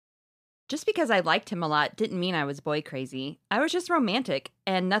Just because I liked him a lot didn't mean I was boy crazy. I was just romantic,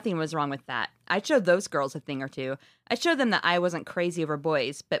 and nothing was wrong with that. I showed those girls a thing or two. I showed them that I wasn't crazy over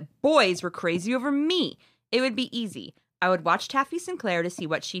boys, but boys were crazy over me. It would be easy. I would watch Taffy Sinclair to see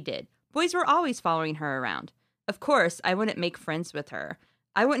what she did. Boys were always following her around. Of course, I wouldn't make friends with her.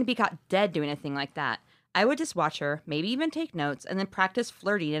 I wouldn't be caught dead doing a thing like that. I would just watch her, maybe even take notes, and then practice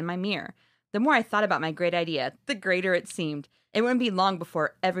flirting in my mirror. The more I thought about my great idea, the greater it seemed. It wouldn't be long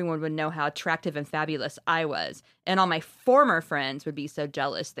before everyone would know how attractive and fabulous I was, and all my former friends would be so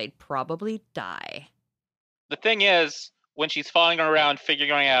jealous they'd probably die. The thing is, when she's following around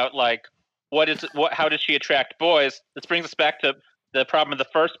figuring out, like, how does she attract boys, this brings us back to the problem of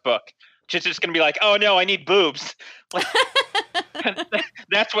the first book. She's just going to be like, oh no, I need boobs.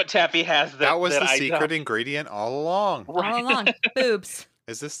 That's what Taffy has. That was the secret ingredient all along. All along, boobs.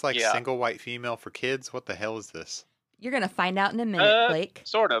 Is this like single white female for kids? What the hell is this? You're going to find out in a minute, Blake.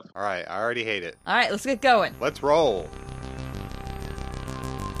 Sort of. All right, I already hate it. All right, let's get going. Let's roll.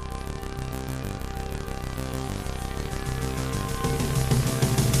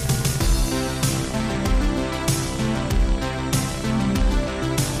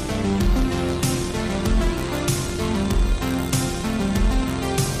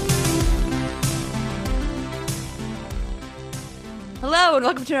 Hello, and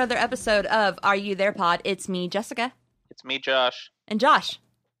welcome to another episode of Are You There, Pod? It's me, Jessica. It's me, Josh. And Josh,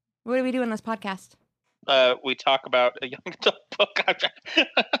 what do we do in this podcast? We talk about a young adult book.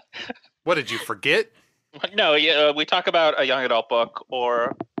 What, did you forget? No, we talk about a young adult book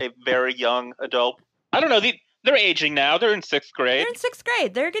or a very young adult. I don't know. They're aging now. They're in 6th grade. They're in 6th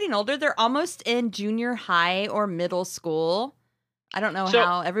grade. They're getting older. They're almost in junior high or middle school. I don't know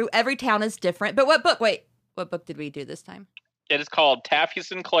how. Every town is different. But what book? Wait, what book did we do this time? It is called Taffy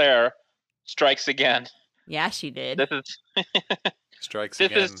Sinclair Strikes Again. Yeah, she did. This is Strikes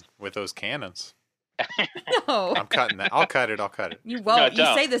again with those cannons. No. I'm cutting that. I'll cut it. You won't. No,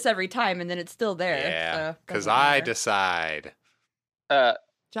 you say this every time, and then it's still there. Yeah, because so I decide.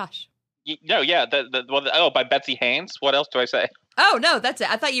 Josh. The one. By Betsy Haynes. What else do I say? Oh, no, that's it.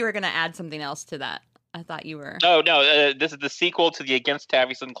 I thought you were going to add something else to that. I thought you were. Oh, no. This is the sequel to the Against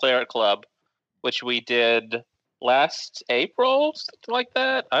Taffy Sinclair Club, which we did last April, something like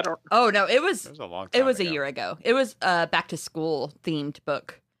that. I don't. Oh no, it was a long time. It was ago. a year ago. It was a back to school themed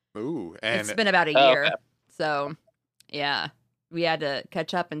book. Ooh, and it's been about a year. Okay. So, yeah, we had to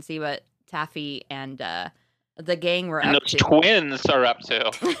catch up and see what Taffy and the gang were and up those to. twins are up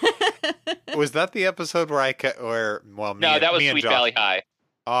to. Was that the episode where that was Sweet Valley High.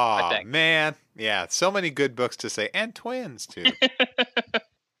 Oh man, yeah, so many good books to say, and twins too.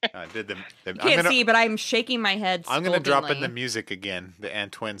 I did them. You can't see, but I'm shaking my head. I'm going to drop in the music again, the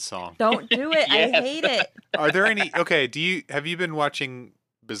Ant Twins song. Don't do it. Yes. I hate it. Are there any? Okay, have you been watching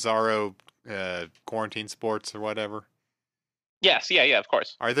Bizarro quarantine sports or whatever? Yes, yeah, of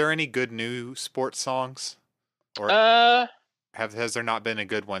course. Are there any good new sports songs? Or has there not been a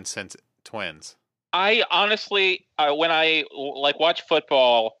good one since Twins? I honestly, when I watch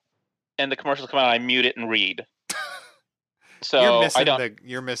football and the commercials come out, I mute it and read. So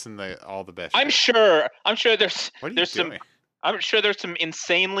you're missing all the best. I'm sure there's what are you some doing? I'm sure there's some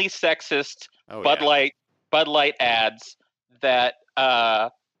insanely sexist Bud Light ads that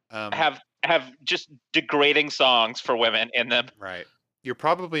have just degrading songs for women in them. Right. You're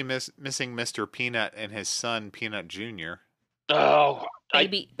probably missing Mr. Peanut and his son Peanut Jr. Oh,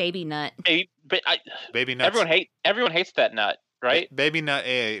 baby nut. Baby Nut. Everyone hates that nut, right? Baby Nut,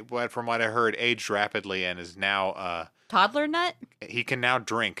 from what I heard, aged rapidly and is now toddler nut. He can now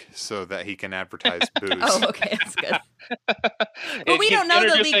drink so that he can advertise booze. Oh, okay, that's good. But we don't know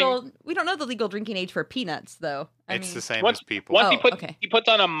the legal drinking age for peanuts, though. It's the same as people. Once he puts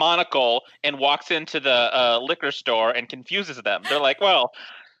on a monocle and walks into the liquor store and confuses them. They're like, well,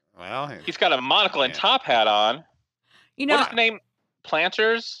 he's got a monocle and top hat on. What's the name?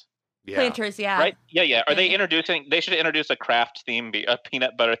 Planters? Yeah. Planters, yeah. Right? Yeah. Are they introducing? They should introduce a craft theme, a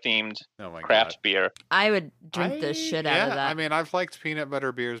peanut butter themed craft beer. I would drink the shit out of that. I mean, I've liked peanut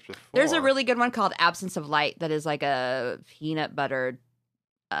butter beers before. There's a really good one called Absence of Light that is like a peanut butter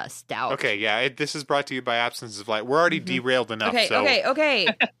stout. Okay, yeah. This is brought to you by Absence of Light. We're already derailed enough. Okay.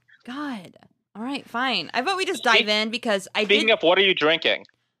 God. All right, fine. I vote we just dive in because Speaking of, what are you drinking?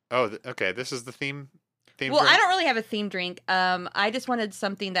 Oh, okay. This is the theme. Well, drink? I don't really have a theme drink. I just wanted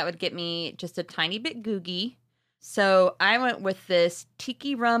something that would get me just a tiny bit googie. So I went with this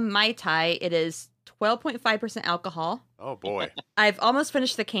Tiki Rum Mai Tai. It is 12.5% alcohol. Oh, boy. I've almost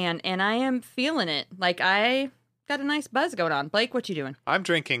finished the can, and I am feeling it. Like, I got a nice buzz going on. Blake, what you doing? I'm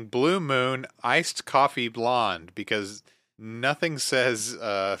drinking Blue Moon Iced Coffee Blonde because nothing says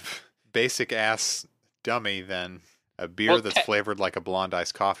basic ass dummy than a beer that's flavored like a blonde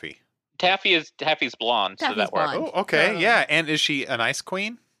iced coffee. Taffy's blonde, Taffy's so that works. blonde. Oh, okay, yeah. And is she an ice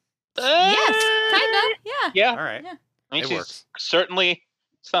queen? Yes, kind of. Yeah. Yeah. All right. Yeah. I mean, It she's works. certainly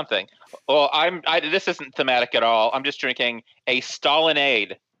something. Well, this isn't thematic at all. I'm just drinking a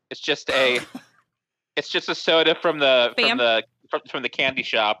Stalinade. It's just a soda from the candy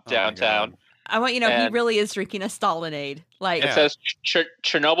shop downtown. Oh, I want you to know he really is drinking a Stalinade. Like it says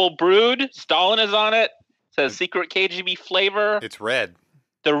Chernobyl brewed. Stalin is on it. It says secret KGB flavor. it's red.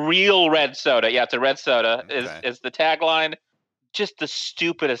 The real red soda. Yeah, it's a red soda. Okay. Is the tagline. Just the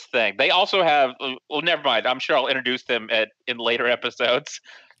stupidest thing. They also have. Well, never mind. I'm sure I'll introduce them in later episodes.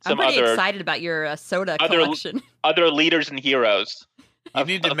 I'm pretty excited about your soda collection. Other leaders and heroes. You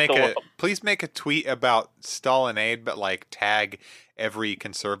need to please make a tweet about Stalinade, but like tag every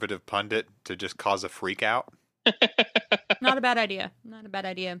conservative pundit to just cause a freak out. Not a bad idea. Not a bad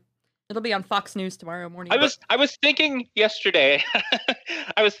idea. It'll be on Fox News tomorrow morning. I was thinking yesterday.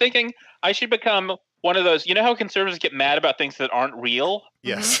 I was thinking I should become one of those. You know how conservatives get mad about things that aren't real?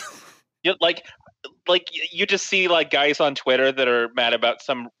 Yes. Like you just see like guys on Twitter that are mad about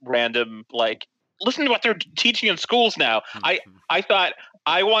some random like. Listen to what they're teaching in schools now. I thought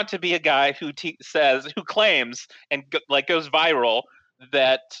I want to be a guy who claims and goes viral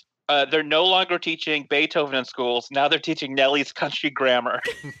that they're no longer teaching Beethoven in schools. Now they're teaching Nelly's country grammar.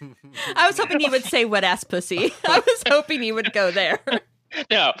 I was hoping he would say wet ass pussy. I was hoping he would go there.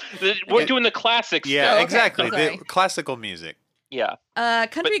 No, we're doing the classics. Yeah, okay. exactly. The classical music. Yeah.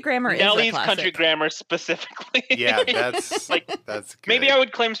 Country grammar is a Nelly's classic. country grammar specifically. Yeah, that's that's good. Maybe I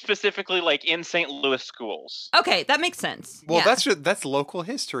would claim specifically like in St. Louis schools. Okay, that makes sense. Well, yeah. that's local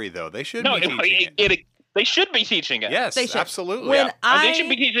history though. They should be teaching it. They should be teaching it. Yes, They should. absolutely. And they should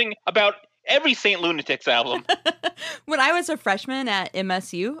be teaching about every St. Lunatics album. When I was a freshman at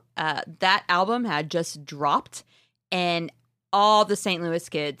MSU, that album had just dropped, and all the St. Louis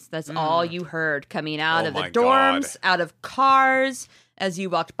kids, that's all you heard coming out of the dorms, out of cars, as you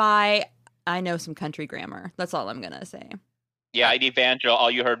walked by. I know some country grammar. That's all I'm going to say. Yeah, at Evangel, all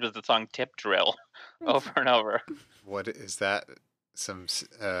you heard was the song Tip Drill over and over. What is that? Some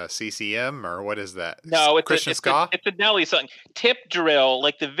CCM or what is that? No, it's Christian ska? It's a Nelly song. Tip Drill,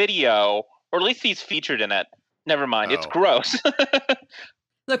 like the video, or at least he's featured in it. Never mind. It's gross.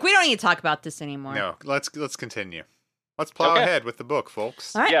 Look, we don't need to talk about this anymore. No, let's continue. Let's plow ahead with the book,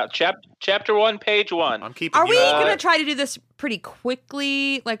 folks. All right. Yeah, chapter 1, page 1. I'm keeping. Are we going to try to do this pretty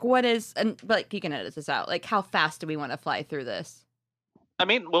quickly? Like, what is? And like, you can edit this out. Like, how fast do we want to fly through this? I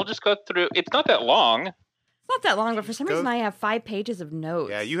mean, we'll just go through. It's not that long. It's not that long, but for some reason, I have 5 pages of notes.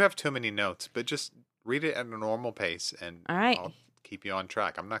 Yeah, you have too many notes, but just read it at a normal pace, and all right, I'll keep you on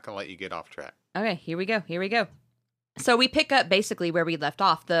track. I'm not going to let you get off track. Okay, here we go. So we pick up basically where we left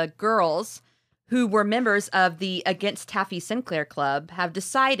off. The girls who were members of the Against Taffy Sinclair Club have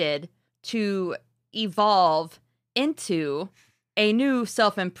decided to evolve into a new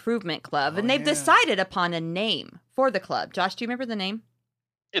self-improvement club, and they've decided upon a name for the club. Josh, do you remember the name?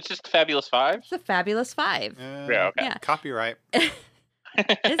 It's just Fabulous Five? It's the Fabulous Five. Yeah, okay. Yeah. Copyright. Is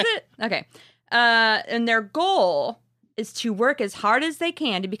it? Okay. And their goal is to work as hard as they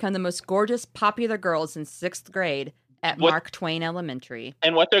can to become the most gorgeous, popular girls in 6th grade at Mark Twain Elementary.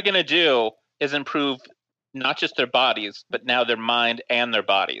 And what they're going to do is improve not just their bodies, but now their mind and their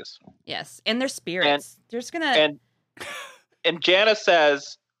bodies. Yes, and their spirits. They're just gonna. And Janice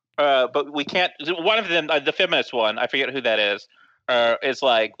says, but we can't. One of them, the feminist one, I forget who that is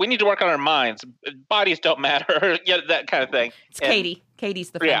like, we need to work on our minds. Bodies don't matter. Yeah, that kind of thing. It's Katie.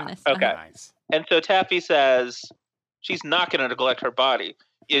 Katie's the feminist. Yeah, okay. Nice. And so Taffy says she's not going to neglect her body.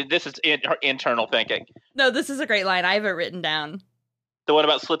 This is her internal thinking. No, this is a great line. I have it written down. The one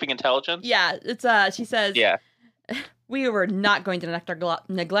about slipping intelligence? Yeah, it's she says, we were not going to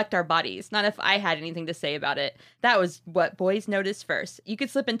neglect our bodies, not if I had anything to say about it. That was what boys noticed first. You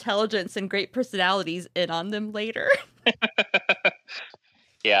could slip intelligence and great personalities in on them later.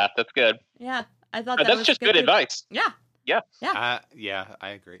 Yeah, that's good. Yeah, I thought that's just good advice. Yeah. Yeah, I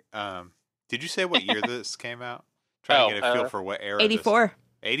agree. Did you say what year this came out? Trying to get a feel for what era. 84.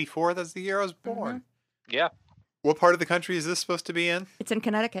 84. That's the year I was born. Mm-hmm. Yeah. What part of the country is this supposed to be in? It's in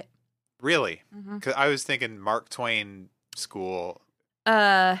Connecticut. Really? Because I was thinking Mark Twain School.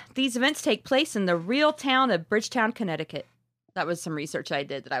 These events take place in the real town of Bridgetown, Connecticut. That was some research I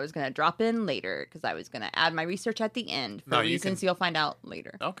did that I was going to drop in later because I was going to add my research at the end for reasons you'll find out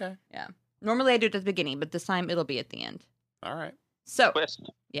later. Okay. Yeah. Normally I do it at the beginning, but this time it'll be at the end. All right. So twist.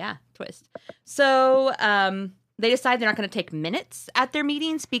 Yeah, twist. So they decide they're not going to take minutes at their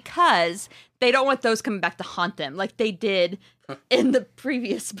meetings because they don't want those coming back to haunt them like they did in the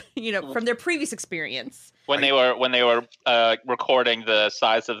previous, from their previous experience. When they were recording the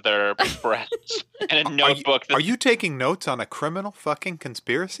size of their breasts in a notebook. Are you taking notes on a criminal fucking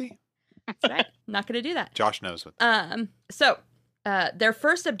conspiracy? That's right. Not going to do that. Josh knows what. So their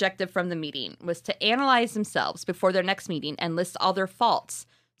first objective from the meeting was to analyze themselves before their next meeting and list all their faults,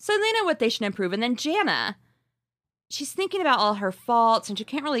 so they know what they should improve. And then Jana, she's thinking about all her faults and she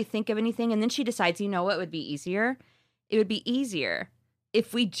can't really think of anything. And then she decides, you know what would be easier? It would be easier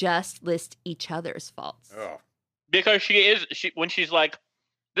if we just list each other's faults. Oh. Because when she's like,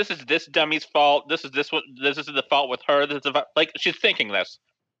 this is this dummy's fault. This is the fault with her. Like she's thinking this,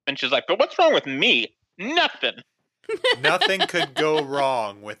 and she's like, but what's wrong with me? Nothing. Nothing could go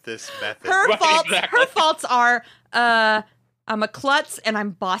wrong with this method. Her faults are, I'm a klutz and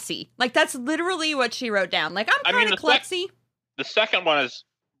I'm bossy. Like, that's literally what she wrote down. Like, I'm kind of klutzy. The second one is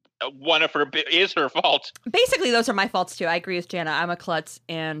her fault. Basically, those are my faults, too. I agree with Jana. I'm a klutz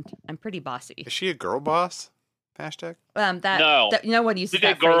and I'm pretty bossy. Is she a girl boss? Hashtag? No. No one uses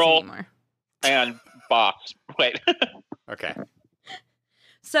that phrase anymore. And boss. Wait. Okay.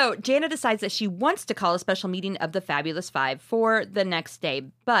 So Jana decides that she wants to call a special meeting of the Fabulous Five for the next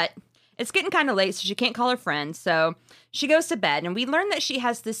day, but it's getting kind of late, so she can't call her friends. So she goes to bed, and we learn that she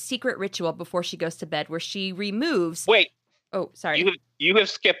has this secret ritual before she goes to bed where she removes... Wait. Oh, sorry. You have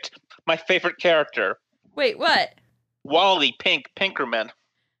skipped my favorite character. Wait, what? Wally Pinkerman.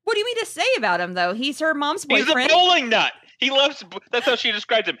 What do you mean to say about him, though? He's her mom's boyfriend. He's a bowling nut. He loves. That's how she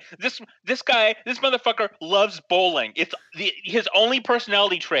describes him. This motherfucker loves bowling. It's his only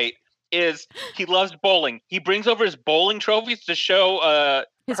personality trait is he loves bowling. He brings over his bowling trophies to show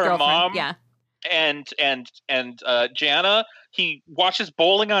his her girlfriend. mom. Yeah. And Jana. He watches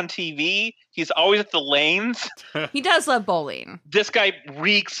bowling on TV. He's always at the lanes. He does love bowling. This guy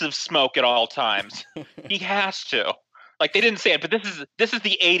reeks of smoke at all times. He has to. Like, they didn't say it, but this is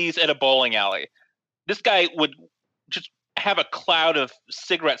the 80s at a bowling alley. This guy would just have a cloud of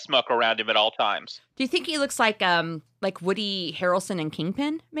cigarette smoke around him at all times. Do you think he looks like Woody Harrelson in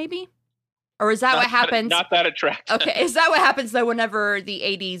Kingpin, maybe? Or is that what happens? Not that attractive. Okay, is that what happens, though, whenever the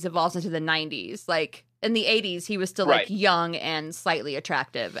 80s evolves into the 90s? Like, in the 80s, he was still, like, young and slightly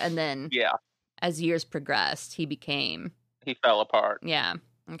attractive. And then, as years progressed, he fell apart. Yeah.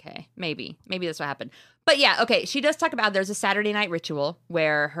 Okay. Maybe that's what happened. But yeah, okay. She does talk about there's a Saturday night ritual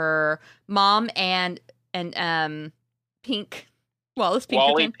where her mom and Pink, Wallace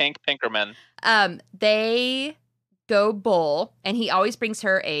Pinkerton. Wally Pinkerman. They go bowl, and he always brings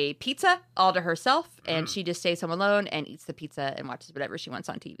her a pizza all to herself, and she just stays home alone and eats the pizza and watches whatever she wants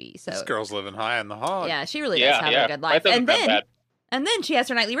on TV. So this girl's living high on the hog. Yeah, she really does have a good life. And then she has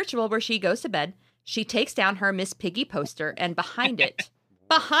her nightly ritual where she goes to bed. She takes down her Miss Piggy poster, and behind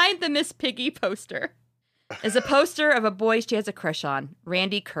the Miss Piggy poster, is a poster of a boy she has a crush on,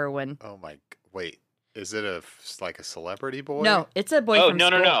 Randy Kerwin. Oh my! Wait, is it a celebrity boy? No, it's a boy from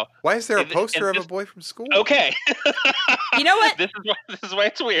school. No. Why is there a poster of a boy from school? Okay. You know what? This is why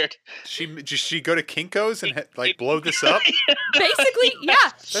it's weird. Did she go to Kinko's and blow this up? Basically, yeah.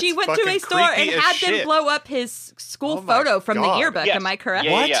 She went to a store and had them blow up his school photo from the yearbook. Yes. Am I correct?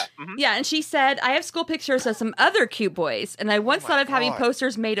 What? Yeah. Mm-hmm. Yeah, and she said, I have school pictures of some other cute boys, and I once thought of having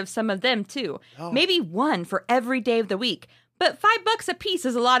posters made of some of them, too. No. Maybe one for every day of the week. But $5 a piece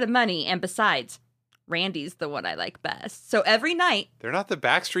is a lot of money, and besides, Randy's the one I like best. So every night... They're not the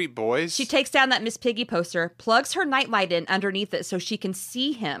Backstreet Boys. She takes down that Miss Piggy poster, plugs her nightlight in underneath it so she can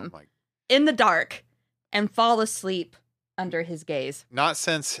see him in the dark and fall asleep under his gaze. Not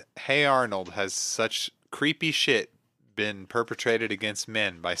since Hey Arnold has such creepy shit been perpetrated against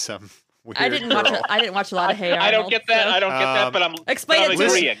men by some weird I didn't watch a lot of Hey Arnold. I don't get that. But I'm explain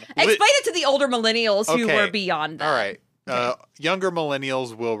it to the older millennials who were beyond that. All right. Younger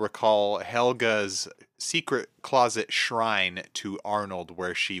millennials will recall Helga's secret closet shrine to Arnold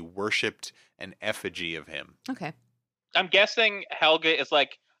where she worshipped an effigy of him. Okay. I'm guessing Helga is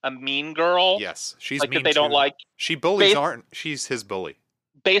like a mean girl. Yes, she's like mean that they don't like. She bullies Arnold. She's his bully.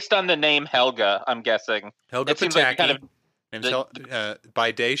 Based on the name Helga, I'm guessing. Helga Pataki.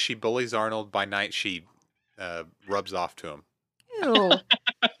 By day, she bullies Arnold. By night, she rubs off to him. Ew.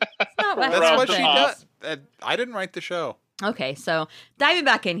 That's what she does. I didn't write the show. Okay, so diving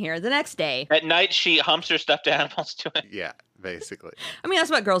back in here, the next day. At night, she humps her stuffed animals to it. Yeah, basically. I mean,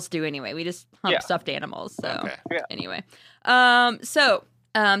 that's what girls do anyway. We just hump stuffed animals. So anyway. So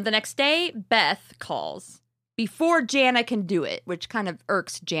the next day, Beth calls before Jana can do it, which kind of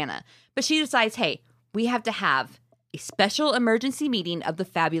irks Jana. But she decides, hey, we have to have a special emergency meeting of the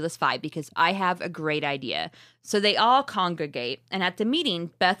Fabulous Five because I have a great idea. So they all congregate, and at the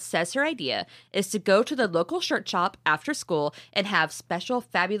meeting, Beth says her idea is to go to the local shirt shop after school and have special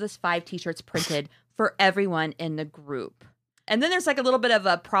Fabulous Five t-shirts printed for everyone in the group. And then there's like a little bit of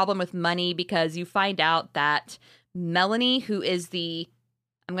a problem with money because you find out that Melanie, who is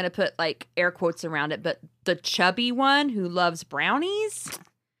I'm going to put like air quotes around it, but the chubby one who loves brownies.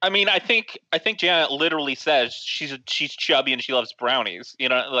 I mean, I think Janet literally says she's chubby and she loves brownies. You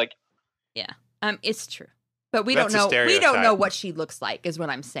know, like. Yeah, it's true, but we don't know. We don't know what she looks like, is what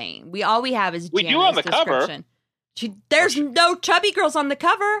I'm saying. All we have is Janet's we do on the description. Cover. There's no chubby girls on the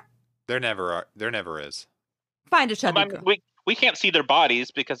cover. There never is. Find a chubby girl. We can't see their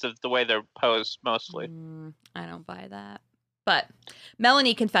bodies because of the way they're posed, mostly. I don't buy that. But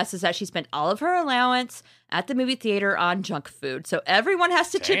Melanie confesses that she spent all of her allowance at the movie theater on junk food. So everyone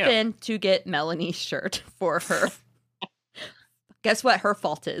has to chip in to get Melanie's shirt for her. Guess what her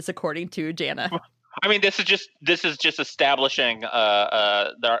fault is, according to Jana? I mean, this is just establishing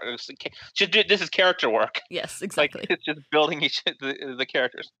this is character work. Yes, exactly. Like, it's just building the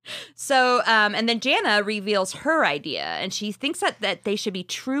characters. So, and then Jana reveals her idea, and she thinks that they should be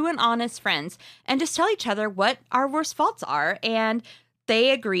true and honest friends and just tell each other what our worst faults are. And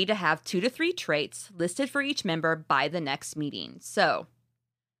they agree to have 2 to 3 traits listed for each member by the next meeting. So,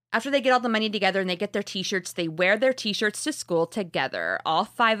 after they get all the money together and they get their t-shirts, they wear their t-shirts to school together, all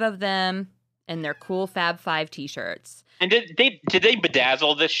 5 of them. And their cool Fab Five t-shirts. And did they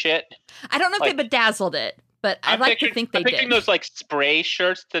bedazzle this shit? I don't know if they bedazzed it, but I'd like to think they did. I'm picturing those like spray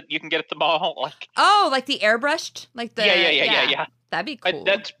shirts that you can get at the mall. Like, like the airbrushed, like the yeah. That'd be cool.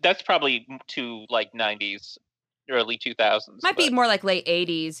 That's probably to like 90s, early 2000s. Might be more like late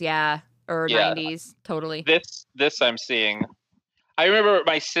 80s, or 90s, totally. This I'm seeing. I remember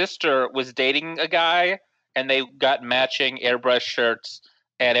my sister was dating a guy, and they got matching airbrush shirts.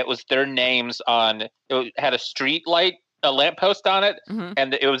 And it was their names on. It had a street light, a lamppost on it,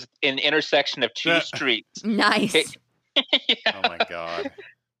 and it was an intersection of 2 streets. Nice. Yeah. Oh my god.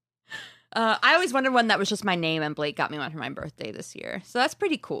 I always wondered when that was just my name, and Blake got me one for my birthday this year. So that's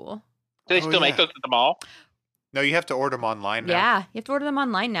pretty cool. Do they still make those at the mall? No, you have to order them online now. Yeah, you have to order them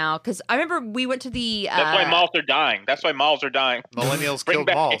online now. Because I remember we went to the. That's why malls are dying. Millennials killed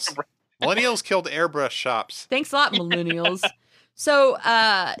malls. Millennials killed airbrush shops. Thanks a lot, millennials. So,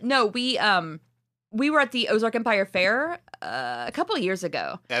 no, we were at the Ozark Empire Fair a couple of years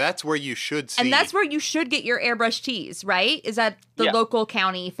ago. Yeah, that's where you should see. And that's where you should get your airbrush tees, right? Is at the local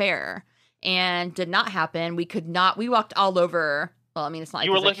county fair. And did not happen. We walked all over. Well, I mean, it's not like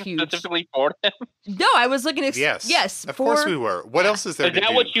you were looking specifically for them? No, I was looking at... Yes. Of course we were. What else is there to do? Is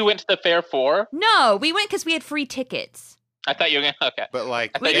that what you went to the fair for? No, we went because we had free tickets. I thought you were going to... Okay. But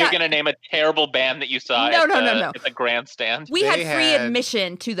like... I thought you were going to name a terrible band that you saw no. at the grandstand. We had free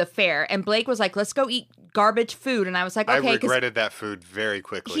admission to the fair, and Blake was like, let's go eat garbage food. And I was like, okay. I regretted that food very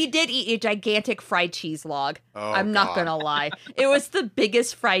quickly. He did eat a gigantic fried cheese log. Oh, I'm not going to lie. It was the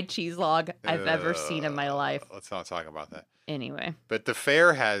biggest fried cheese log I've ever seen in my life. Let's not talk about that. Anyway. But the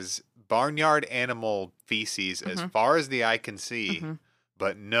fair has barnyard animal feces as far as the eye can see,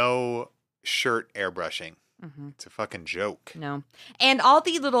 but no shirt airbrushing. It's a fucking joke. No. And all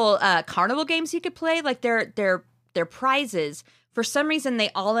the little carnival games you could play, like their prizes, for some reason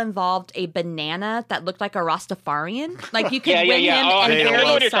they all involved a banana that looked like a Rastafarian. Like you could win him in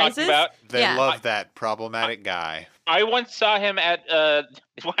various sizes. They love that problematic guy. I once saw him at I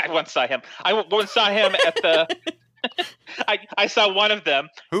once saw him at the I saw one of them.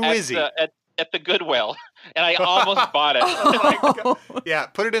 Who is he? At the Goodwill, and I almost bought it. Oh yeah,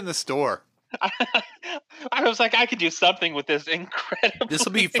 put it in the store. I was like, I could do something with this incredible. This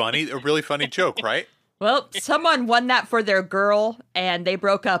will be funny, a really funny joke, right? Well, someone won that for their girl, and they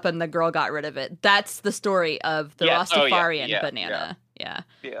broke up, and the girl got rid of it. That's the story of the Rastafarian banana. Yeah.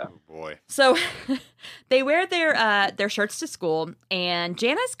 Oh boy. So they wear their shirts to school, and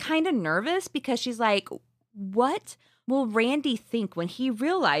Jana's kind of nervous because she's like, what will Randy think when he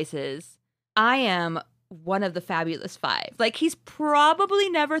realizes I am one of the Fabulous Five? Like, he's probably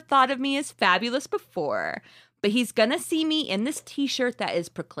never thought of me as fabulous before, but he's gonna see me in this t-shirt that is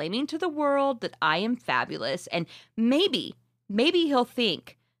proclaiming to the world that I am fabulous. And maybe he'll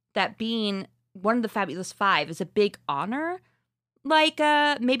think that being one of the Fabulous Five is a big honor. Like,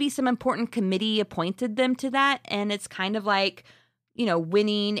 maybe some important committee appointed them to that, and it's kind of like,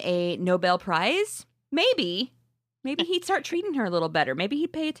 winning a Nobel Prize. Maybe he'd start treating her a little better. Maybe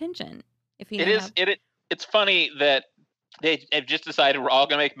he'd pay attention. If he It's funny that they have just decided we're all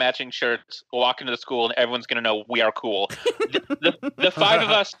going to make matching shirts, walk into the school, and everyone's going to know we are cool. The 5 of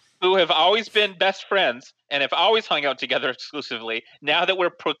us who have always been best friends and have always hung out together exclusively, now that we're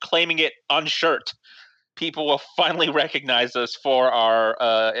proclaiming it on shirt, people will finally recognize us for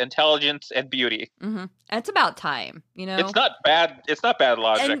our intelligence and beauty. Mm-hmm. It's about time, you know? It's not bad. It's not bad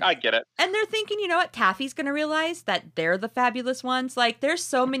logic. I get it. And they're thinking, you know what? Taffy's going to realize that they're the fabulous ones. Like, there's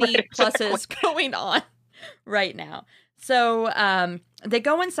so many pluses going on right now. So they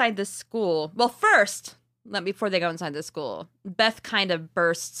go inside the school. Well, first, before they go inside the school, Beth kind of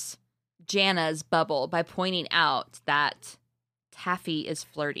bursts Jana's bubble by pointing out that Taffy is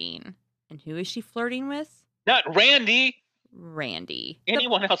flirting. And who is she flirting with? Not Randy. Randy.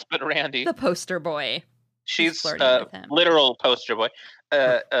 Anyone else but Randy. The poster boy. She's literal poster boy.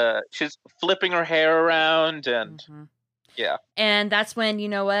 She's flipping her hair around and yeah. And that's when, you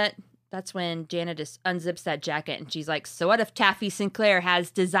know what? That's when Jana just unzips that jacket and she's like, so what if Taffy Sinclair has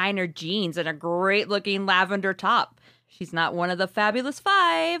designer jeans and a great looking lavender top? She's not one of the fabulous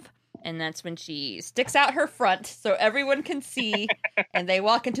five. And that's when she sticks out her front so everyone can see. And they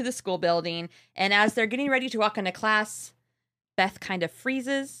walk into the school building. And as they're getting ready to walk into class, Beth kind of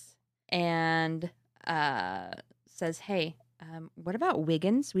freezes and says, hey, what about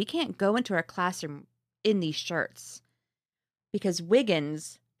Wiggins? We can't go into our classroom in these shirts because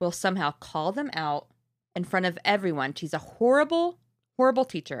Wiggins will somehow call them out in front of everyone. She's a horrible, horrible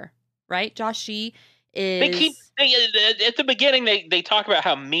teacher, right, Josh? She is... at the beginning, they talk about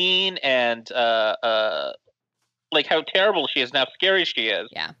how mean and like how terrible she is and how scary she is.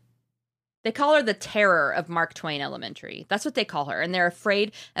 Yeah. They call her the terror of Mark Twain Elementary. That's what they call her. And they're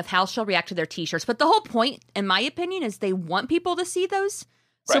afraid of how she'll react to their t-shirts. But the whole point, in my opinion, is they want people to see those.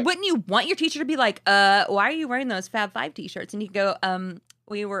 So wouldn't you want your teacher to be like, why are you wearing those Fab Five t-shirts? And you can go,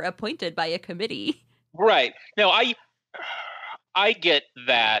 we were appointed by a committee. Right. No, I get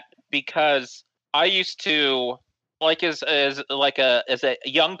that because I used to as a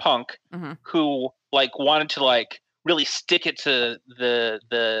young punk who like wanted to like really stick it to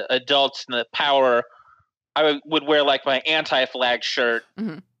the adults and the power. I would wear like my anti-flag shirt.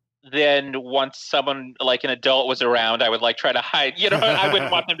 Then once someone like an adult was around, I would like try to hide. You know, I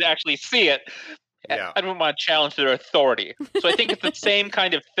wouldn't want them to actually see it. Yeah. I don't want to challenge their authority. So I think it's the same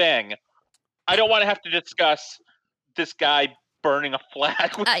kind of thing. I don't want to have to discuss this guy burning a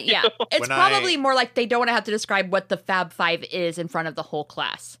flag with you. Yeah, it's probably more like they don't want to have to describe what the Fab Five is in front of the whole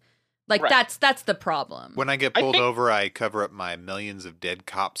class. Like that's the problem. When I get pulled over, I cover up my Millions of Dead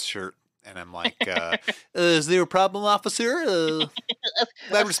Cops shirt. And I'm like, is there a problem, officer?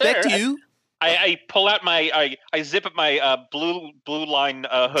 I respect you. I pull out I zip up my blue line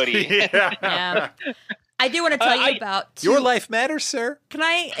hoodie. Yeah. I do want to tell you about your life matters, sir. Can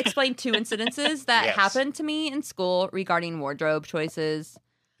I explain two incidences that happened to me in school regarding wardrobe choices?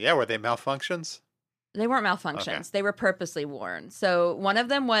 Yeah, were they malfunctions? They weren't malfunctions. Okay. They were purposely worn. So one of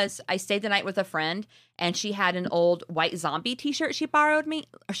them was I stayed the night with a friend, and she had an old White Zombie T-shirt she borrowed me.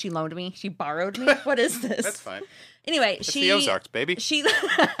 Or she loaned me. She borrowed me. What is this? That's fine. Anyway, it's the Ozarks, baby. She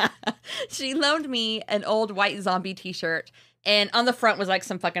loaned me an old White Zombie T-shirt, and on the front was like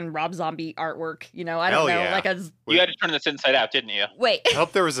some fucking Rob Zombie artwork. You know, I don't know. Yeah. Like you had to turn this inside out, didn't you? Wait. I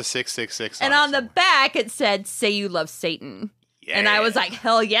hope there was a 666 and on the back it said, "Say you love Satan." Yeah. And I was like,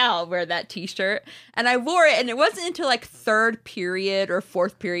 hell yeah, I'll wear that t-shirt. And I wore it, and it wasn't until like third period or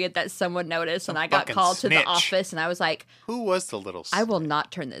fourth period that someone noticed, and I got called to the office, and I was like, who was the little snitch? I will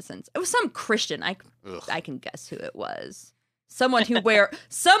not turn this in. It was some Christian. I can guess who it was. Someone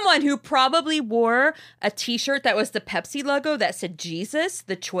who probably wore a t-shirt that was the Pepsi logo that said Jesus,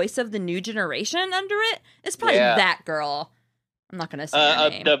 the choice of the new generation under it. It's probably that girl. I'm not going to say her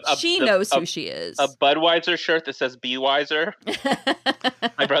name. She knows who she is. A Budweiser shirt that says Be Wiser.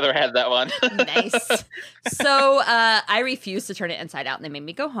 My brother had that one. Nice. So I refused to turn it inside out, and they made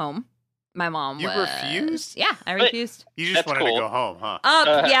me go home. My mom refused? Yeah, I refused. You just wanted to go home, huh?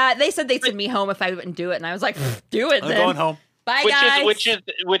 Yeah, they said they'd send me home if I wouldn't do it, and I was like, do it then. I'm going home. Bye, guys.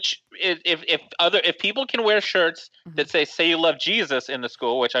 If people can wear shirts that say you love Jesus in the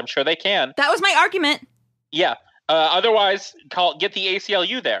school, which I'm sure they can. That was my argument. Yeah. Otherwise, get the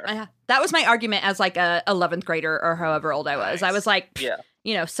ACLU there. That was my argument as like a 11th grader or however old I was. Nice. I was like,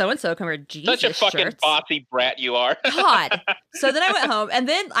 so-and-so can wear Jesus Such a fucking shirts. bossy brat you are. God. So then I went home. And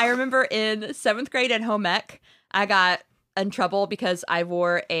then I remember in 7th grade at home ec, I got in trouble because I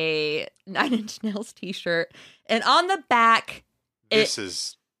wore a 9 Inch Nails t-shirt. And on the back,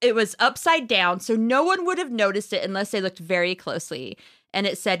 it was upside down. So no one would have noticed it unless they looked very closely. And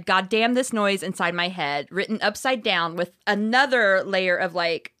it said, "God damn this noise inside my head," written upside down with another layer of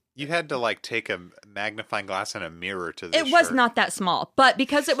like You had to like take a magnifying glass and a mirror to this. It was not that small, but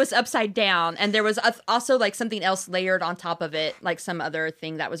because it was upside down and there was also like something else layered on top of it, like some other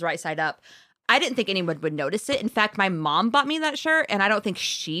thing that was right side up, I didn't think anyone would notice it. In fact, my mom bought me that shirt and I don't think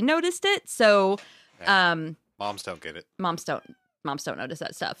she noticed it. So, moms don't get it. Moms don't notice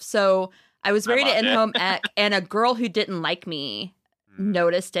that stuff. So I was wearing it in home ec, and a girl who didn't like me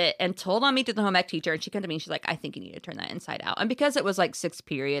noticed it and told on me to the home ec teacher, and she came to me and she's like, I think you need to turn that inside out. And because it was like 6th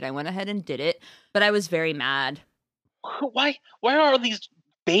period, I went ahead and did it, but I was very mad. Why are these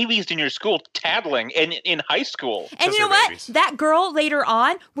babies in your school tattling in high school? And you know what? Babies. That girl later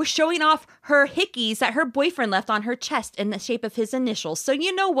on was showing off her hickeys that her boyfriend left on her chest in the shape of his initials. So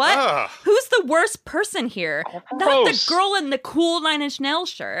you know what? Who's the worst person here? Not the girl in the cool 9 Inch Nails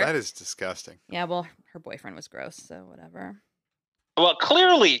shirt. That is disgusting. Yeah, well, her boyfriend was gross, so whatever. Well,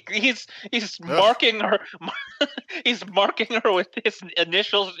 clearly he's marking her. He's marking her with his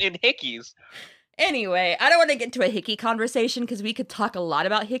initials in hickeys. Anyway, I don't want to get into a hickey conversation because we could talk a lot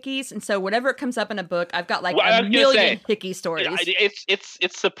about hickeys, and so whenever it comes up in a book, I've got like a million hickey stories.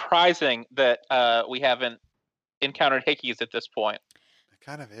 It's surprising that we haven't encountered hickeys at this point. It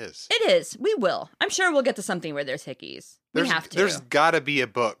kind of is. It is. We will. I'm sure we'll get to something where there's hickeys. We have to. There's got to be a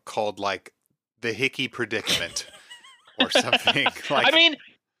book called like The Hickey Predicament. Or something. Like, I mean,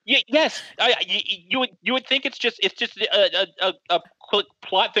 yes. You would think it's just a quick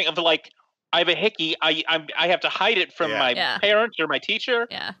plot thing of like, I have a hickey. I have to hide it from my parents or my teacher.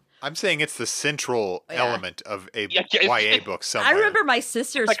 Yeah. I'm saying it's the central element of a YA book somewhere. I remember my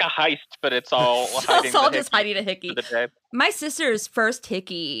sister's... It's like a heist, but it's all hiding a hickey. My sister's first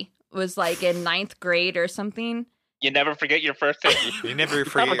hickey was like in 9th grade or something. You never forget your first hickey. You never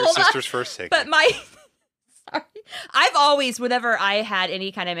forget your sister's first hickey. But Sorry. I've always, whenever I had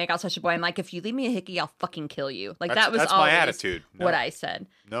any kind of make out such a boy, I'm like, if you leave me a hickey, I'll fucking kill you. Like, that's always my attitude. What I said.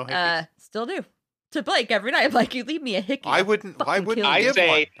 No hickeys. Still do. To Blake every night, I'm like, you leave me a hickey. I wouldn't give one. I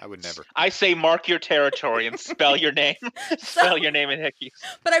would never. I say mark your territory and spell your name. Spell your name in hickeys.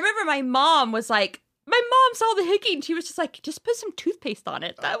 But I remember my mom was like, my mom saw the hickey and she was just like, just put some toothpaste on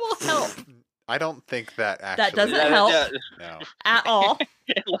it. That will help. I don't think that actually... That doesn't help no. at all.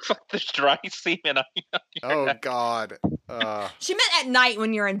 It looks like there's dry semen on your head. God. She meant at night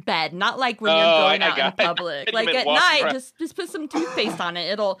when you're in bed, not like when you're going out in public. Like at night, just put some toothpaste on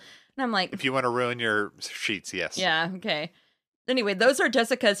it. And I'm like... If you want to ruin your sheets, yes. Yeah, okay. Anyway, those are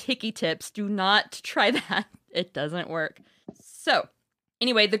Jessica's hickey tips. Do not try that. It doesn't work. So...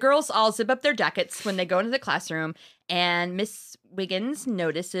 Anyway, the girls all zip up their jackets when they go into the classroom, and Miss Wiggins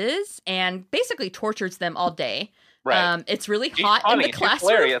notices and basically tortures them all day. Right. It's really hot in the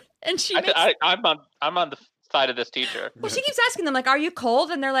classroom, and I'm on the side of this teacher. Well, she keeps asking them like, "Are you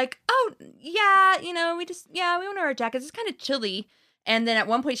cold?" And they're like, "Oh, yeah, we want to wear our jackets. It's kind of chilly." And then at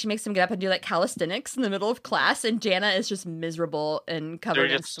one point, she makes them get up and do like calisthenics in the middle of class, and Jana is just miserable and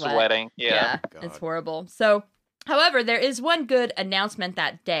covered in sweat. Sweating. Yeah, it's horrible. So. However, there is one good announcement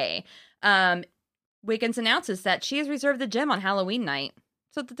that day. Wiggins announces that she has reserved the gym on Halloween night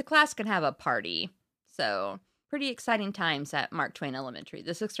so that the class can have a party. So, pretty exciting times at Mark Twain Elementary.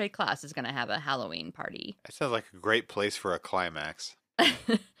 The 6th grade class is going to have a Halloween party. That sounds like a great place for a climax.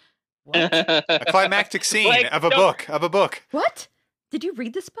 A climactic scene of a book. What? Did you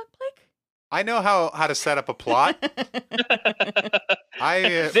read this book, Blake? I know how to set up a plot.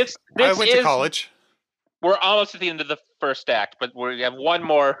 I went to college. We're almost at the end of the first act, but we have one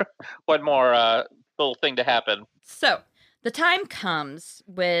more little thing to happen. So, the time comes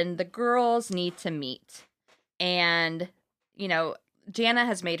when the girls need to meet. And, Jana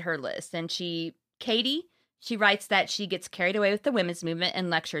has made her list. And Katie writes that she gets carried away with the women's movement and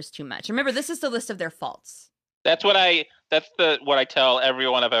lectures too much. Remember, this is the list of their faults. That's what I tell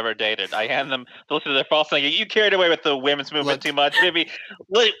everyone I've ever dated. I hand them the list of their faults. Like, you carried away with the women's movement too much. Maybe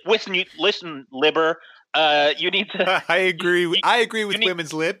listen, Libber. You need to. I agree with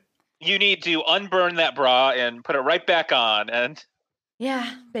women's lib. You need to unburn that bra and put it right back on. And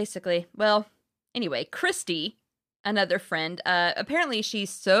yeah, basically. Well, anyway, Christy, another friend. Apparently, she's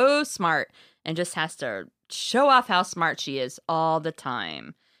so smart and just has to show off how smart she is all the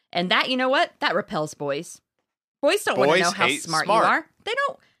time. And that, you know what? That repels boys. Boys don't want to know how smart you are.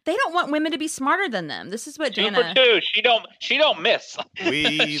 They don't want women to be smarter than them. This is what Jana... 2 for 2. She don't miss.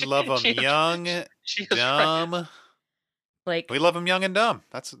 We love them young, dumb. Like, we love them young and dumb.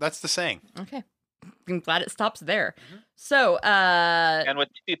 That's the saying. Okay. I'm glad it stops there. Mm-hmm. So, and with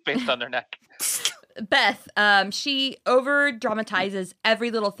toothpaste on their neck. Beth, she over dramatizes every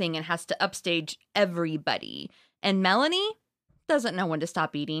little thing and has to upstage everybody. And Melanie doesn't know when to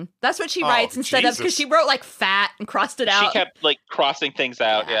stop eating. That's what she writes instead of, because she wrote like fat and crossed it out. She kept like crossing things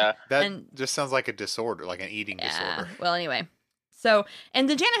out. Yeah. That just sounds like a disorder, like an eating disorder. Well, anyway. So, and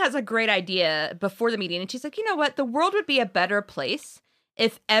then Jana has a great idea before the meeting, and she's like, you know what? The world would be a better place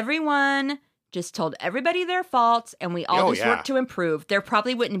if everyone just told everybody their faults and we all worked to improve. There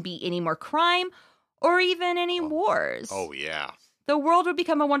probably wouldn't be any more crime or even any wars. Oh, yeah. The world would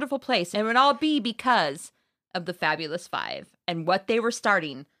become a wonderful place, and it would all be because of the Fabulous Five and what they were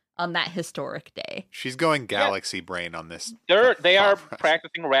starting on that historic day. She's going galaxy brain on this. They are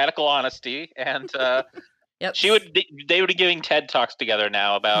practicing radical honesty, and yep. They would be giving TED Talks together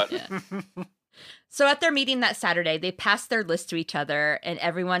now about. Yeah. So at their meeting that Saturday, they pass their list to each other, and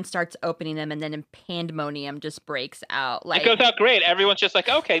everyone starts opening them, and then pandemonium just breaks out. It goes out great. Everyone's just like,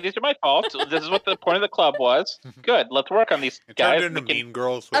 okay, these are my faults. This is what the point of the club was. Good, let's work on these guys. Turned into Mean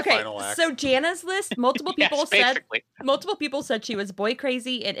Girls with Final Act. So Jana's list, multiple people said she was boy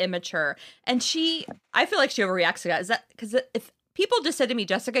crazy and immature, and I feel like she overreacts to that. Is that because if people just said to me,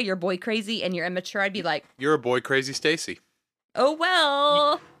 Jessica, you're boy crazy and you're immature, I'd be like, you're a boy crazy, Stacy. Oh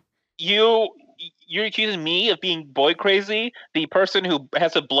well. You're accusing me of being boy crazy? The person who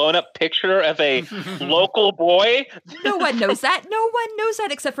has a blown up picture of a local boy? No one knows that. No one knows that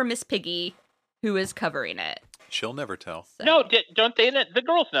except for Miss Piggy, who is covering it. She'll never tell. So. No, don't they? The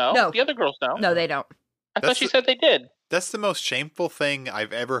girls know. No. The other girls know. No, they don't. I thought she said they did. That's the most shameful thing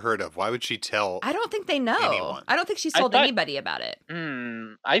I've ever heard of. Why would she tell? I don't think they know. Anyone? I don't think she's told anybody about it.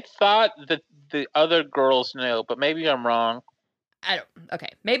 I thought that the other girls knew, but maybe I'm wrong. Okay,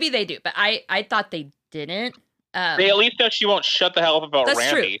 maybe they do, but I thought they didn't. They at least know she won't shut the hell up about Randy.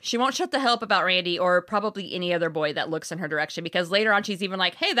 That's true. She won't shut the hell up about Randy or probably any other boy that looks in her direction, because later on she's even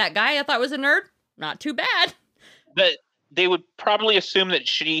like, hey, that guy I thought was a nerd, not too bad. But they would probably assume that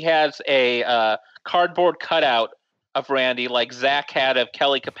she has a cardboard cutout of Randy like Zach had of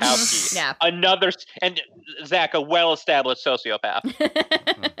Kelly Kapowski. Yeah. And Zach, a well-established sociopath.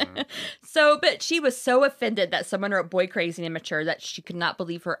 But she was so offended that someone wrote boy crazy and immature that she could not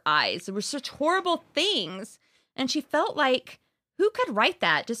believe her eyes. There were such horrible things. And she felt like, who could write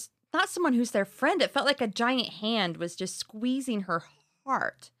that? Just not someone who's their friend. It felt like a giant hand was just squeezing her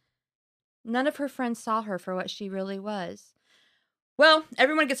heart. None of her friends saw her for what she really was. Well,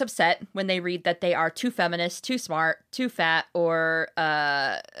 everyone gets upset when they read that they are too feminist, too smart, too fat, or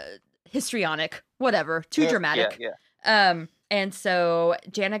histrionic, whatever, too dramatic. Yeah. And so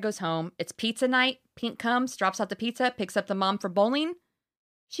Jana goes home. It's pizza night. Pink comes, drops out the pizza, picks up the mom for bowling.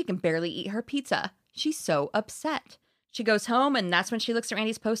 She can barely eat her pizza. She's so upset. She goes home, and that's when she looks at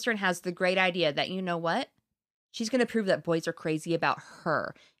Randy's poster and has the great idea that, you know what? She's going to prove that boys are crazy about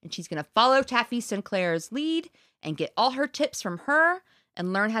her. And she's going to follow Taffy Sinclair's lead and get all her tips from her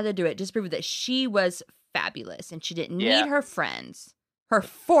and learn how to do it. Just prove that she was fabulous and she didn't need her friends, her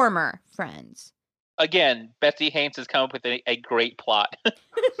former friends. Again, Betsy Haynes has come up with a great plot.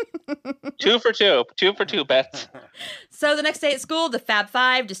 2 for 2. 2 for 2, Beth. So the next day at school, the Fab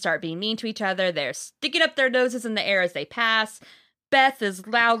Five just start being mean to each other. They're sticking up their noses in the air as they pass. Beth is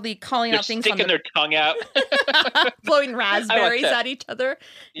loudly calling out things. Sticking their tongue out. Blowing raspberries at each other.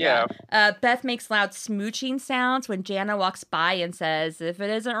 Yeah. Beth makes loud smooching sounds when Jana walks by and says, if it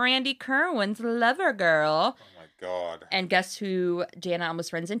isn't Randy Kerwin's lover girl. Oh my God. And guess who Jana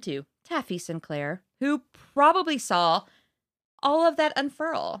almost runs into? Taffy Sinclair, who probably saw all of that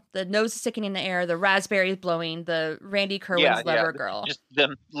unfurl. The nose sticking in the air, the raspberries blowing, the Randy Kerwin's lover girl. Just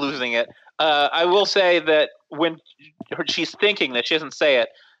them losing it. I will say that when she's thinking that, she doesn't say it,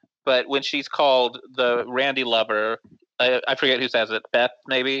 but when she's called the Randy lover, I forget who says it. Beth,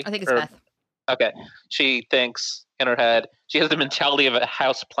 maybe? I think it's Beth. Okay. She thinks in her head, she has the mentality of a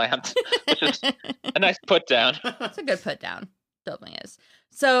house plant, which is a nice put down. It's a good put down. Definitely is.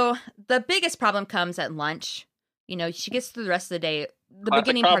 So the biggest problem comes at lunch. You know, she gets through the rest of the day. The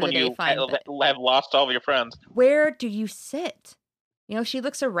beginning part of the day, fine. Have lost all of your friends. Where do you sit? You know, she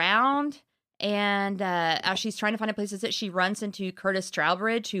looks around, and as she's trying to find a place to sit, she runs into Curtis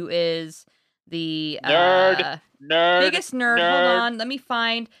Trowbridge, who is the biggest nerd. Hold on, let me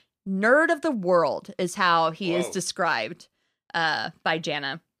find. Nerd of the world is how he is described by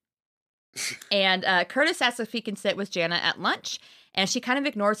Jana. And Curtis asks if he can sit with Jana at lunch, and she kind of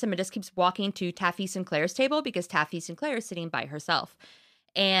ignores him and just keeps walking to Taffy Sinclair's table because Taffy Sinclair is sitting by herself.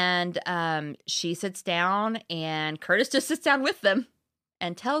 And she sits down, and Curtis just sits down with them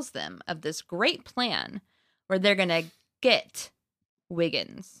and tells them of this great plan where they're going to get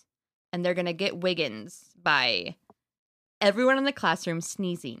Wiggins. And they're going to get Wiggins by everyone in the classroom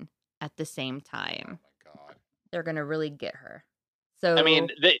sneezing at the same time. Oh, my God. They're going to really get her. So I mean,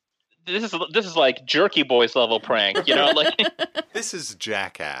 this is like Jerky Boys level prank, you know? Like this is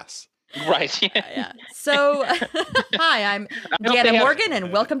Jackass. Right. Yeah. So, hi, I'm Deanna Morgan,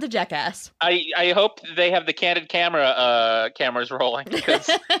 and welcome to Jackass. I hope they have the candid cameras rolling, because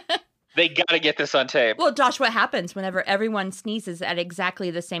they got to get this on tape. Well, Josh, what happens whenever everyone sneezes at exactly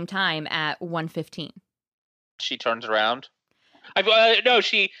the same time at 1:15? She turns around. No,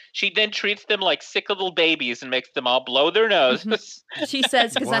 she then treats them like sick little babies and makes them all blow their noses. She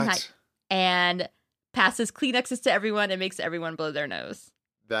says, because I'm high, and passes Kleenexes to everyone and makes everyone blow their nose.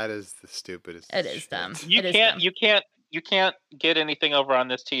 That is the stupidest. It is shit. dumb. You can't get anything over on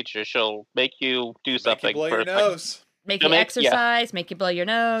this teacher. She'll make you do something. Make you blow your nose. Make you exercise. Make you blow your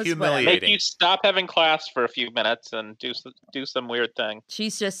nose. Humiliating. Make you stop having class for a few minutes and do some weird thing.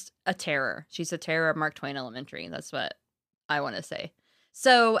 She's just a terror. She's a terror of Mark Twain Elementary. That's what I want to say.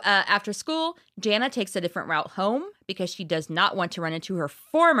 So after school, Jana takes a different route home because she does not want to run into her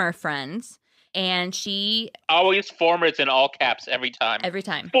former friends. And she... Always former, it's in all caps every time. Every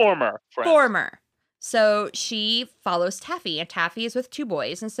time. Former friends. Former. So she follows Taffy, and Taffy is with two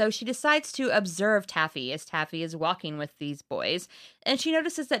boys. And so she decides to observe Taffy as Taffy is walking with these boys. And she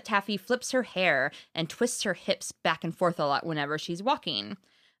notices that Taffy flips her hair and twists her hips back and forth a lot whenever she's walking.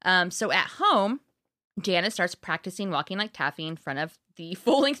 So at home, Jana starts practicing walking like Taffy in front of the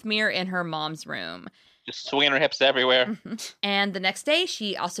full-length mirror in her mom's room. Just swinging her hips everywhere. Mm-hmm. And the next day,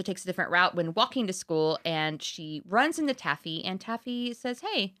 she also takes a different route when walking to school, and she runs into Taffy, and Taffy says,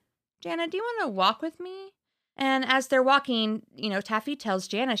 "Hey, Jana, do you want to walk with me?" And as they're walking, Taffy tells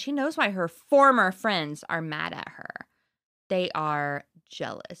Jana she knows why her former friends are mad at her. They are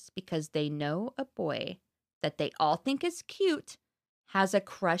jealous because they know a boy that they all think is cute has a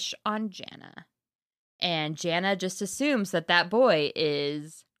crush on Jana. And Jana just assumes that boy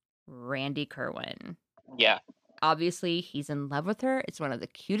is Randy Kerwin. Yeah. Obviously, he's in love with her. It's one of the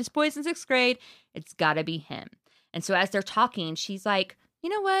cutest boys in 6th grade. It's got to be him. And so as they're talking, she's like, you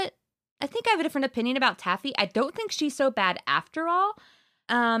know what? I think I have a different opinion about Taffy. I don't think she's so bad after all.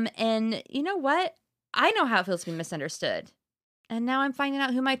 And you know what? I know how it feels to be misunderstood. And now I'm finding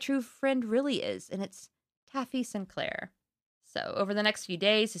out who my true friend really is. And it's Taffy Sinclair. So over the next few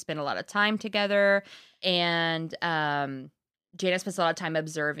days, they spend a lot of time together. And Jana spends a lot of time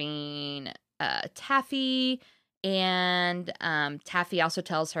observing Taffy, and Taffy also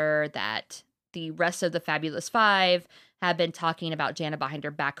tells her that the rest of the Fabulous Five have been talking about Jana behind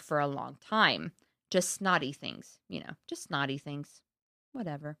her back for a long time. Just snotty things, just snotty things.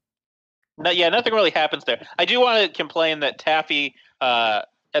 Whatever. No, yeah, nothing really happens there. I do want to complain that Taffy, at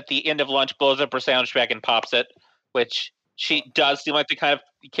the end of lunch, blows up her sandwich bag and pops it, which she does seem like the kind of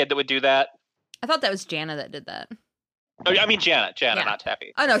kid that would do that. I thought that was Jana that did that. Oh, I mean Jana, yeah. Not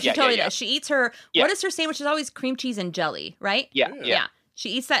Taffy. Oh, no, she totally does. She eats her... Yeah. What is her sandwich? It's always cream cheese and jelly, right? Yeah. She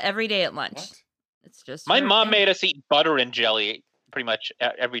eats that every day at lunch. What? It's just... My mom made us eat butter and jelly pretty much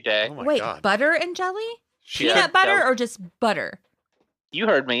every day. Oh my Wait, God. Butter and jelly? Peanut butter or just butter? You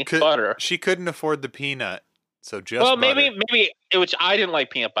heard me. Butter. She couldn't afford the peanut, so just Well, butter. maybe which I didn't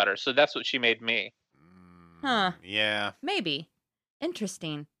like peanut butter, so that's what she made me. Huh. Yeah. Maybe.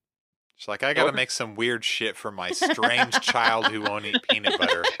 Interesting. She's like, I gotta make some weird shit for my strange child who won't eat peanut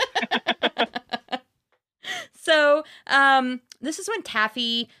butter. So, this is when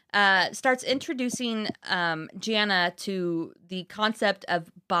Taffy starts introducing Jana to the concept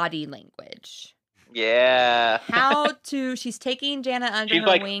of body language. Yeah. She's taking Jana under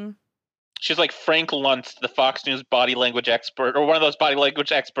her wing. She's like Frank Luntz, the Fox News body language expert, or one of those body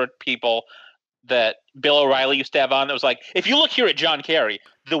language expert people that Bill O'Reilly used to have on that was like, if you look here at John Kerry,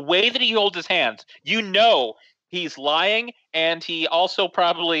 the way that he holds his hands, he's lying, and he also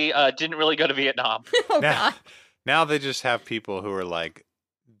probably didn't really go to Vietnam. God. Now they just have people who are like,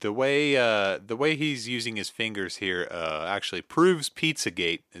 the way he's using his fingers here actually proves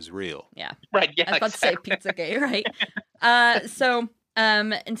Pizzagate is real. Yeah. Right, yeah. I was about to say Pizzagate, right? So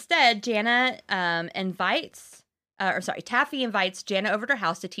instead, Taffy invites Jana over to her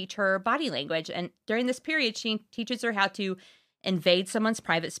house to teach her body language. And during this period, she teaches her how to invade someone's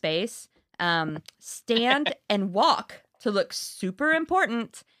private space, stand and walk to look super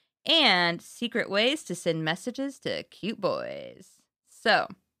important, and secret ways to send messages to cute boys. So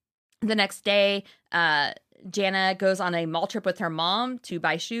the next day, Jana goes on a mall trip with her mom to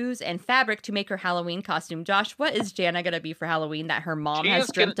buy shoes and fabric to make her Halloween costume. Josh, what is Jana going to be for Halloween that her mom has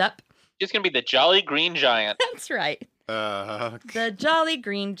dreamt up? She's going to be the Jolly Green Giant. That's right. Okay. The Jolly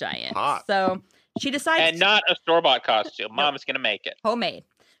Green Giant. Hot. So she decides... And not a store-bought costume. Mom is going to make it. Homemade.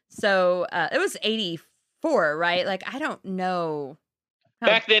 So it was 84, right? Like, I don't know.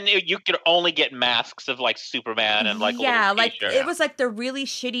 Back then, you could only get masks of like Superman and like it was like the really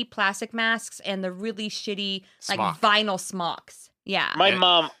shitty plastic masks and the really shitty like vinyl smocks. Yeah. My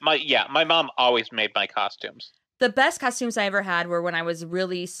mom always made my costumes. The best costumes I ever had were when I was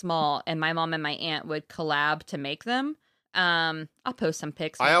really small, and my mom and my aunt would collab to make them. I'll post some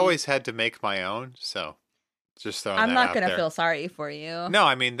pics. I always had to make my own, so just throwing I'm that not out gonna there. feel sorry for you. No,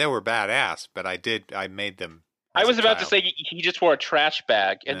 I mean they were badass, but I made them. I was about to say he just wore a trash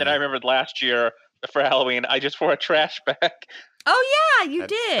bag, and then I remembered last year for Halloween I just wore a trash bag. Oh yeah, you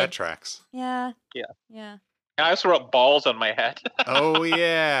did. That tracks. Yeah. And I also wrote balls on my head. Oh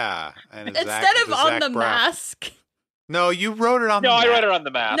yeah, and instead of on the mask. No, you wrote it on the mask. No, I wrote it on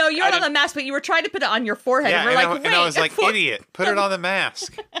the mask. No, you wrote it on the mask, but you were trying to put it on your forehead. Yeah, and we're like, wait. And I was like, idiot, put it on the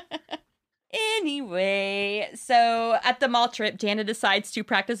mask. Anyway, so at the mall trip, Jana decides to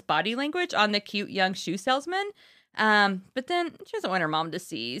practice body language on the cute young shoe salesman. But then she doesn't want her mom to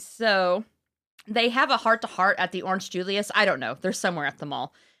see. So they have a heart-to-heart at the Orange Julius. I don't know. They're somewhere at the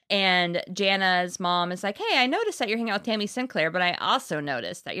mall. And Jana's mom is like, hey, I noticed that you're hanging out with Tammy Sinclair, but I also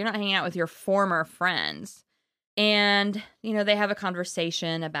noticed that you're not hanging out with your former friends. And, they have a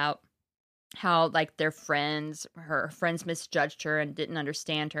conversation about how, like, her friends misjudged her and didn't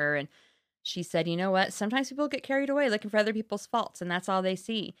understand her. And she said, you know what? Sometimes people get carried away looking for other people's faults, and that's all they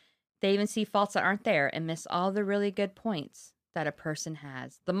see. They even see faults that aren't there and miss all the really good points that a person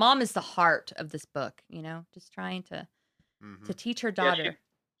has. The mom is the heart of this book, just trying to teach her daughter. Yeah,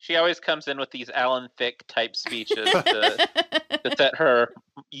 she always comes in with these Alan Thicke type speeches to set her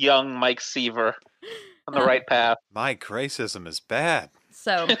young Mike Seaver on the right path. Mike, racism is bad.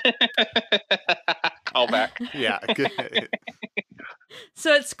 So call back. Yeah, good.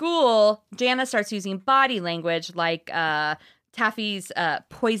 So at school, Jana starts using body language like Taffy's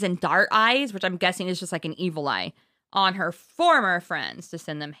poison dart eyes, which I'm guessing is just like an evil eye, on her former friends to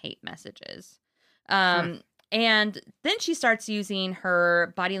send them hate messages. And then she starts using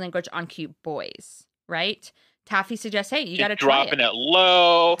her body language on cute boys, right? Taffy suggests, hey, you got to try it. Dropping it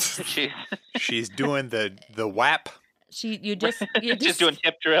low. She's doing the WAP. You just just doing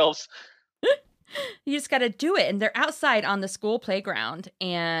hip drills. You just got to do it. And they're outside on the school playground.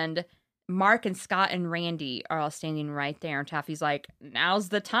 And Mark and Scott and Randy are all standing right there. And Taffy's like, now's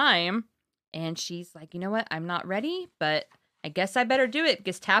the time. And she's like, you know what? I'm not ready, but I guess I better do it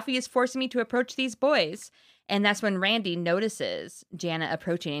because Taffy is forcing me to approach these boys. And that's when Randy notices Jana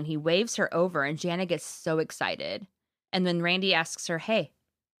approaching and he waves her over and Jana gets so excited. And then Randy asks her, hey,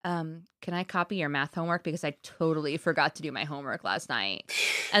 can I copy your math homework? Because I totally forgot to do my homework last night.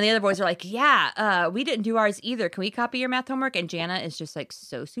 And the other boys are like, yeah, we didn't do ours either. Can we copy your math homework? And Jana is just like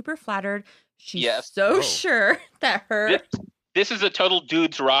so super flattered. She's so sure that This is a total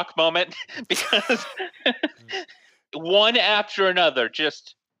dudes rock moment because one after another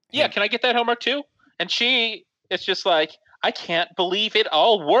just, can I get that homework too? And it's just like, I can't believe it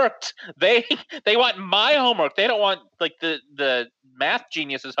all worked. They want my homework. They don't want like the math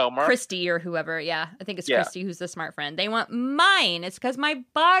genius's homework. Christy or whoever. Yeah, I think it's Christy who's the smart friend. They want mine. It's because my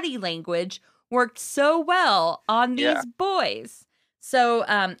body language worked so well on these boys. So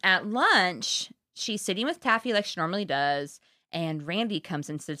at lunch, she's sitting with Taffy like she normally does. And Randy comes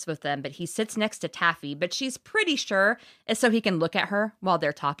and sits with them, but he sits next to Taffy. But she's pretty sure it's so he can look at her while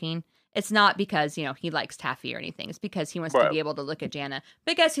they're talking. It's not because, he likes Taffy or anything. It's because he wants to be able to look at Jana.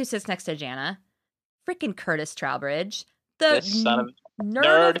 But guess who sits next to Jana? Freaking Curtis Trowbridge. The son of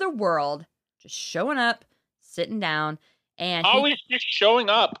nerd of the world. Just showing up, sitting down. And always just showing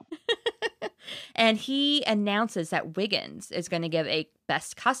up. And he announces that Wiggins is going to give a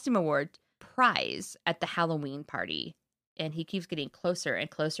Best Costume Award prize at the Halloween party. And he keeps getting closer and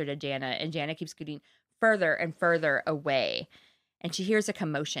closer to Jana. And Jana keeps getting further and further away. And she hears a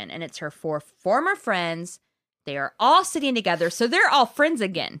commotion. And it's her 4 former friends. They are all sitting together. So they're all friends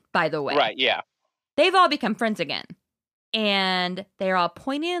again, by the way. Right, yeah. They've all become friends again. And they're all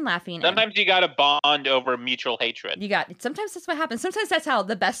pointing and laughing. Sometimes you got to bond over mutual hatred. Sometimes that's what happens. Sometimes that's how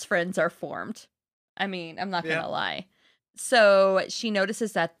the best friends are formed. I mean, I'm not going to lie. So she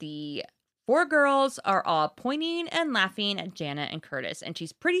notices that the 4 girls are all pointing and laughing at Jana and Curtis. And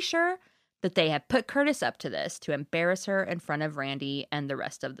she's pretty sure that they have put Curtis up to this to embarrass her in front of Randy and the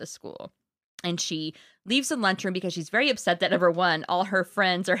rest of the school. And she leaves the lunchroom because she's very upset that, number one, all her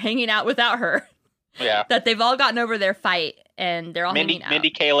friends are hanging out without her. Yeah. That they've all gotten over their fight and they're all hanging out.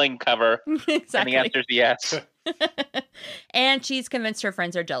 Mindy Kaling cover. Exactly. And the answer is yes. And she's convinced her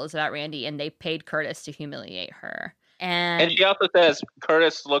friends are jealous about Randy and they paid Curtis to humiliate her. And she also says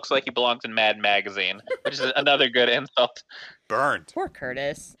Curtis looks like he belongs in Mad Magazine, which is another good insult. Burned. Poor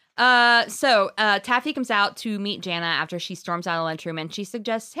Curtis. So Taffy comes out to meet Jana after she storms out of the lunchroom, and she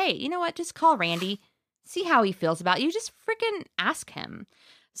suggests, hey, you know what? Just call Randy. See how he feels about you. Just freaking ask him.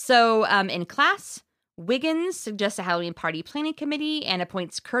 So in class, Wiggins suggests a Halloween party planning committee and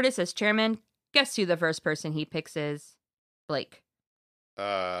appoints Curtis as chairman. Guess who the first person he picks is? Blake.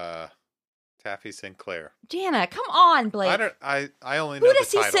 Taffy Sinclair. Jana, come on, Blake. I only know the title. Who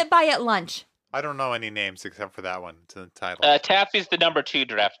does he sit by at lunch? I don't know any names except for that one. It's in the title. Taffy's the number 2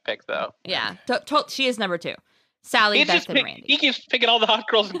 draft pick, though. Yeah, she is number 2. Sally, Beth, and Randy. He keeps picking all the hot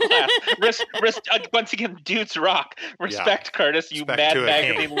girls in class. Once again, dudes rock. Respect, Curtis, you Mad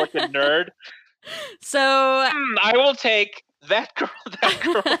Magazine-looking nerd. So I will take that girl,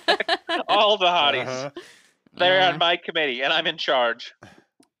 all the hotties. Uh-huh. They're on my committee, and I'm in charge.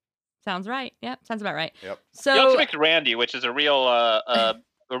 Sounds right. Yep, sounds about right. Yep. So he also picks Randy, which is a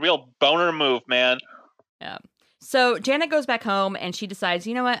real boner move, man. Yeah. So Janet goes back home and she decides,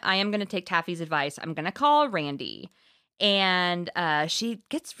 you know what? I am going to take Taffy's advice. I'm going to call Randy. And she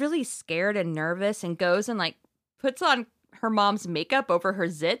gets really scared and nervous and goes and puts on her mom's makeup over her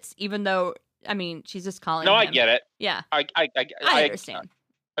zits, even though, I mean, she's just calling him. I get it. Yeah. I understand.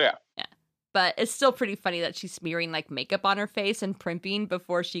 Yeah. Yeah. But it's still pretty funny that she's smearing makeup on her face and primping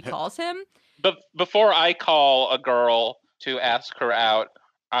before she calls him. But before I call a girl to ask her out,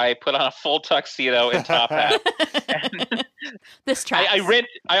 I put on a full tuxedo and top hat. This tracks.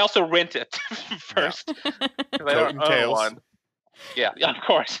 I also rent it first. Yeah. I don't own one. Yeah, of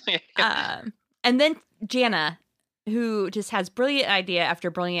course. And then Jana, who just has brilliant idea after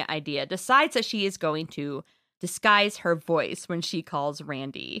brilliant idea, decides that she is going to disguise her voice when she calls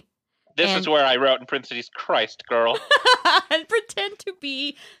Randy. This is where I wrote in parentheses, Christ, girl. And pretend to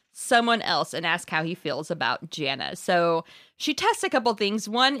be someone else and ask how he feels about Jana. So she tests a couple things.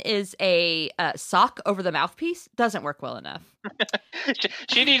 One is a sock over the mouthpiece. Doesn't work well enough.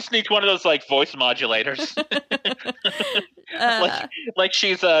 She needs one of those voice modulators. like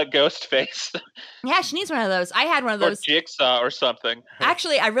she's a ghost face. Yeah, she needs one of those. I had one of those. Or Jigsaw or something.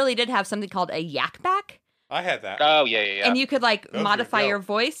 Actually, I really did have something called a yak back. I had that. Oh, yeah. And you could modify your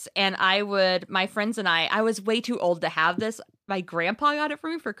voice. And my friends and I was way too old to have this. My grandpa got it for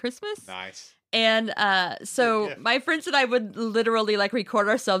me for Christmas. Nice. And so my friends and I would literally record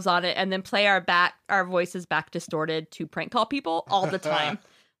ourselves on it and then play our voices back distorted to prank call people all the time.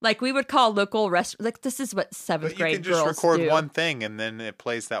 We would call local this is what 7th grade girls do. You can just record one thing and then it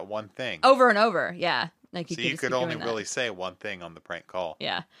plays that one thing. Over and over, yeah. You could only really say one thing on the prank call.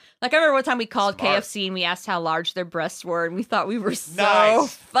 Yeah. I remember one time we called KFC and we asked how large their breasts were and we thought we were so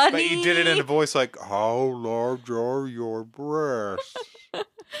funny. But you did it in a voice how large are your breasts?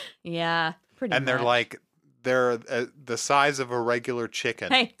 Yeah, pretty and much. They're the size of a regular chicken.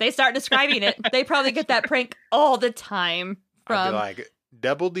 Hey, they start describing it. They probably get that prank all the time from... I'd be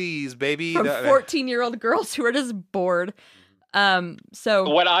double D's, baby. From 14-year-old girls who are just bored. So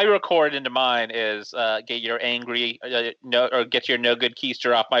what I record into mine is get your angry or get your no good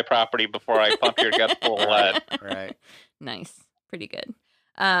keister off my property before I pump your gut full of lead. Right. Nice. Pretty good.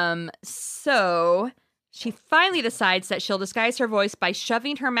 So she finally decides that she'll disguise her voice by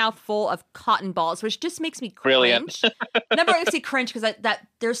shoving her mouth full of cotton balls, which just makes me cringe. Brilliant. Never makes me cringe because that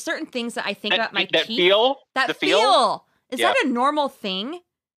there's certain things that I think about my teeth. Feel? That feel. Is that a normal thing?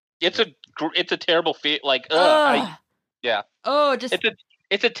 It's a terrible feel. Yeah. Oh, just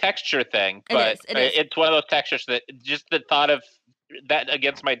it's a texture thing, but it's one of those textures that just the thought of that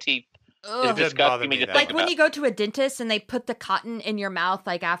against my teeth is disgusting me to think about. When you go to a dentist and they put the cotton in your mouth,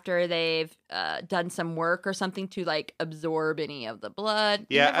 after they've done some work or something to absorb any of the blood.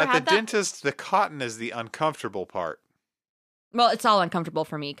 Yeah, at the dentist, the cotton is the uncomfortable part. Well, it's all uncomfortable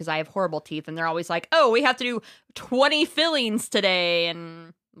for me because I have horrible teeth, and they're always oh, we have to do 20 fillings today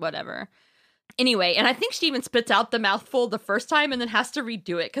and whatever. Anyway, and I think she even spits out the mouthful the first time and then has to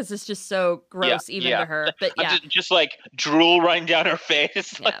redo it because it's just so gross to her. But yeah. Just drool running down her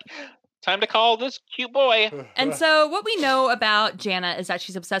face. Yeah. Time to call this cute boy. And so what we know about Jana is that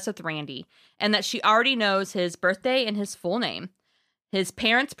she's obsessed with Randy and that she already knows his birthday and his full name, his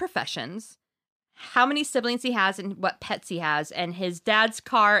parents' professions, how many siblings he has and what pets he has, and his dad's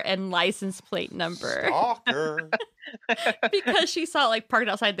car and license plate number. Stalker. Because she saw it parked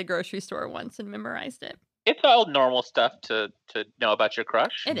outside the grocery store once and memorized it. It's all normal stuff to know about your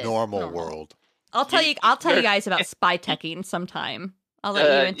crush. It is normal world. I'll tell you guys about spy teching sometime. I'll let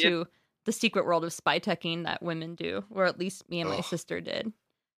you into the secret world of spy teching that women do, or at least me and my sister did.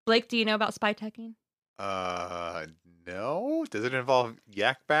 Blake, do you know about spy teching? No. Does it involve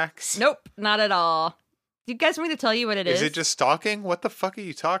yak backs? Nope, not at all. Do you guys want me to tell you what it is? Is it just stalking? What the fuck are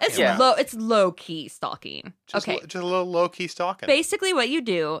you talking about? It's low-key stalking. Just a little low-key stalking. Basically, what you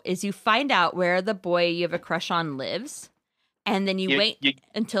do is you find out where the boy you have a crush on lives, and then you wait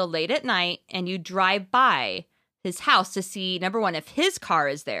until late at night, and you drive by his house to see, number one, if his car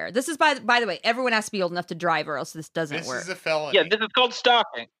is there. This is, by the way, everyone has to be old enough to drive or else this doesn't work. This is a felony. Yeah, this is called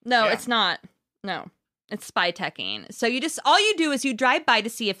stalking. No, it's not. No. It's spy teching. So all you do is you drive by to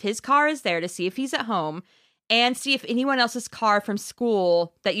see if his car is there, to see if he's at home, and see if anyone else's car from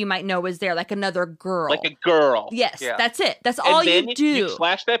school that you might know is there, like another girl. Like a girl. Yes, that's it. That's all you do. You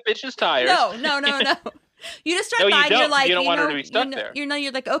slash that bitch's tires. No. You just drive by and you're like, you don't want her to be stuck there.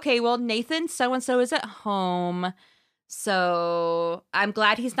 You're like, okay, well, Nathan so-and-so is at home. So I'm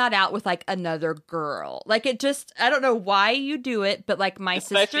glad he's not out with like another girl. Like it just, I don't know why you do it, but like my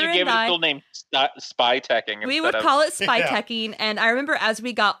sister and I. You gave it a full name, spy teching. We would call it spy teching. And I remember as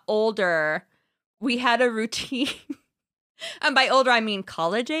we got older, we had a routine. And by older, I mean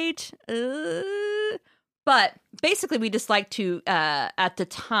college age. But basically we just like to, at the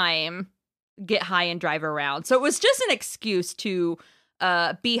time, get high and drive around. So it was just an excuse to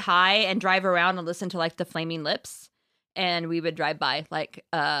be high and drive around and listen to like the Flaming Lips. And we would drive by like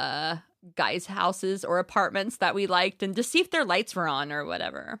guys' houses or apartments that we liked and just see if their lights were on or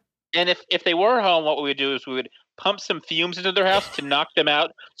whatever. And if they were home, what we would do is we would pump some fumes into their house to knock them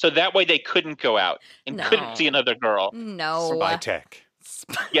out, so that way they couldn't go out and couldn't see another girl. No. Spy tech.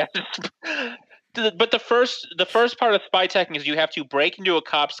 Yes. But the first part of spy teching is you have to break into a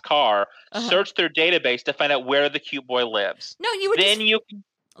cop's car, search their database to find out where the cute boy lives. No, you would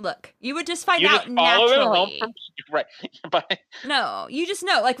you would just find out naturally. Right. No, you just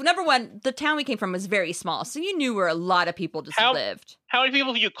know. Like, number one, the town we came from was very small, so you knew where a lot of people just lived. How many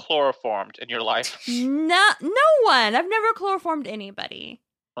people have you chloroformed in your life? No one. I've never chloroformed anybody.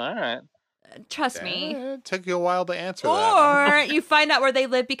 All right. Trust me. It took you a while to answer that. Or you find out where they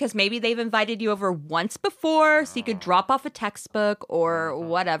live because maybe they've invited you over once before, so you could drop off a textbook or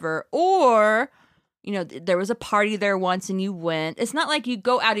whatever. Or, you know, there was a party there once and you went. It's not like you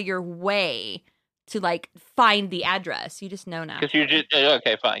go out of your way to like find the address. You just know now. Because you're just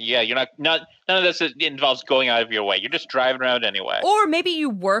okay, fine. Yeah, you're not none of this involves going out of your way. You're just driving around anyway. Or maybe you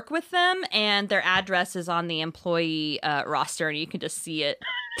work with them and their address is on the employee roster and you can just see it.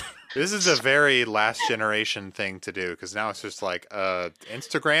 This is a very last generation thing to do because now it's just like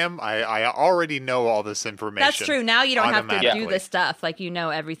Instagram. I already know all this information. That's true. Now you don't have to do this stuff. Like you know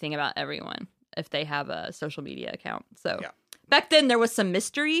everything about everyone if they have a social media account. So back then there was some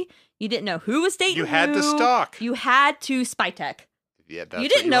mystery. You didn't know who was dating. You had to stalk. You had to spy tech. Yeah, that's you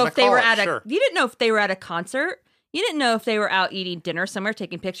didn't know if they were at a. You didn't know if they were at a concert. You didn't know if they were out eating dinner somewhere,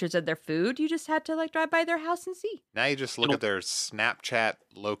 taking pictures of their food. You just had to like drive by their house and see. Now you just look at their Snapchat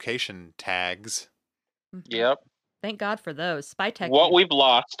location tags. Mm-hmm. Yep. Thank God for those. Spy tech. What we've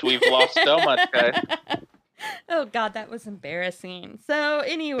lost so much, guys. Oh God, that was embarrassing. So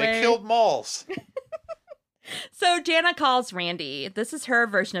anyway, they killed malls. So Jana calls Randy. This is her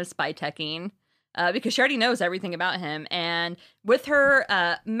version of spy teching. Because she already knows everything about him. And with her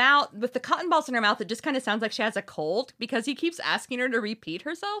mouth, with the cotton balls in her mouth, it just kind of sounds like she has a cold because he keeps asking her to repeat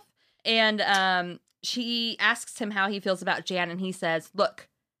herself. And she asks him how he feels about Jan. And he says, look,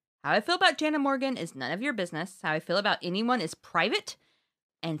 how I feel about Jana Morgan is none of your business. How I feel about anyone is private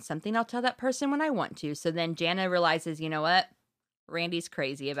and something I'll tell that person when I want to. So then Jana realizes, you know what? Randy's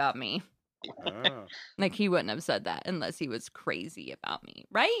crazy about me. Oh. Like he wouldn't have said that unless he was crazy about me,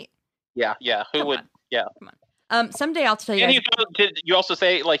 right? Yeah. Who would? Yeah. Come on. Someday I'll tell you. And did you also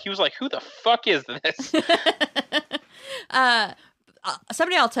say like he was like, "Who the fuck is this?"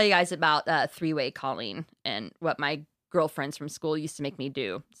 Someday I'll tell you guys about three-way calling and what my girlfriends from school used to make me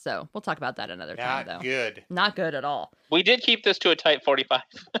do. So we'll talk about that another time, though. Not good. Not good at all. We did keep this to a tight 45.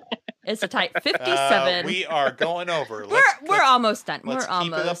 It's a tight 57. We are going over. We're almost done. Let's we're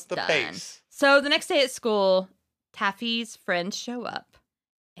keep almost it up the done. pace. So the next day at school, Taffy's friends show up.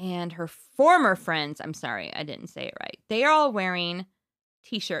 And her former friends, I'm sorry, I didn't say it right. They are all wearing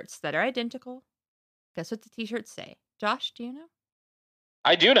T-shirts that are identical. Guess what the T-shirts say? Josh, do you know?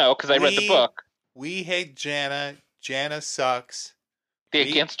 I do know because I read the book. We hate Jana. Jana sucks. The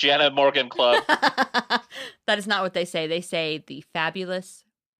Against Jana Morgan Club. That is not what they say. They say the Fabulous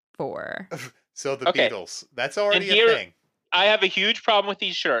Four. So the Beatles. That's already a thing. I have a huge problem with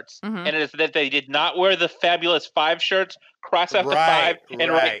these shirts, and it is that they did not wear the Fabulous 5 shirts, cross out the 5, and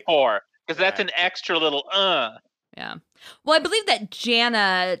write 4. Because that's an extra little, Yeah. Well, I believe that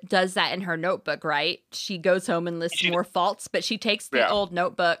Jana does that in her notebook, right? She goes home and lists more faults, but she takes the old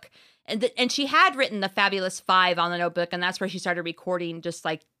notebook And she had written the Fabulous Five on the notebook, and that's where she started recording just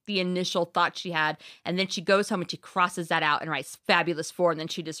like the initial thoughts she had. And then she goes home and she crosses that out and writes Fabulous Four, and then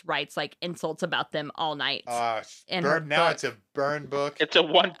she just writes like insults about them all night. Now it's a burn book. It's a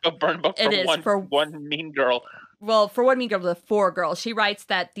burn book for one mean girl. Well, for one mean girl, the 4 girls. She writes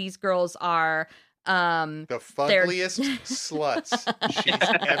that these girls are the fuggliest sluts she's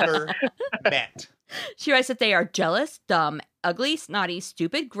ever met. She writes that they are jealous, dumb, ugly, snotty,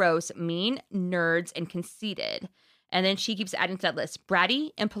 stupid, gross, mean, nerds, and conceited. And then she keeps adding to that list: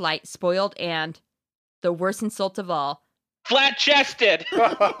 bratty, impolite, spoiled, and the worst insult of all, flat-chested.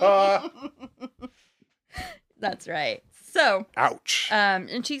 That's right. So, ouch.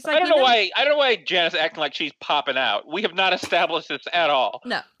 And she's like, I don't know why Jana's acting like she's popping out. We have not established this at all.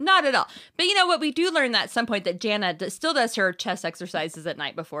 No, not at all. But you know what? We do learn that at some point that Jana still does her chest exercises at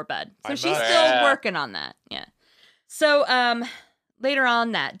night before bed. So she's still working on that. Yeah. So, later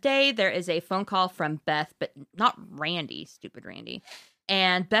on that day, there is a phone call from Beth, but not Randy, stupid Randy.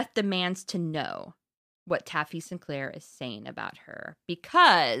 And Beth demands to know what Taffy Sinclair is saying about her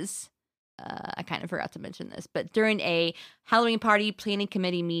because... I kind of forgot to mention this, but during a Halloween party planning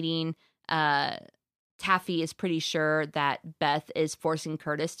committee meeting, Taffy is pretty sure that Beth is forcing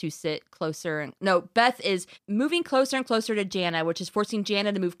Curtis to sit closer. Beth is moving closer and closer to Jana, which is forcing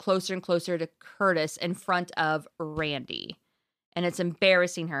Jana to move closer and closer to Curtis in front of Randy. And it's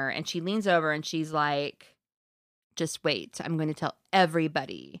embarrassing her. And she leans over and she's like, just wait. I'm going to tell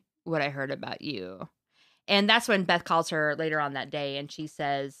everybody what I heard about you. And that's when Beth calls her later on that day, and she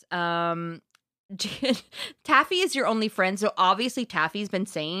says, Taffy is your only friend, so obviously Taffy's been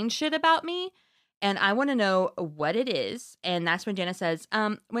saying shit about me, and I want to know what it is. And that's when Jana says,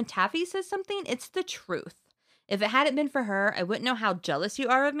 when Taffy says something, it's the truth. If it hadn't been for her, I wouldn't know how jealous you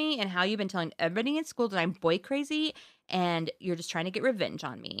are of me and how you've been telling everybody in school that I'm boy crazy, and you're just trying to get revenge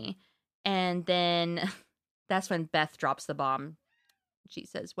on me. And then that's when Beth drops the bomb. She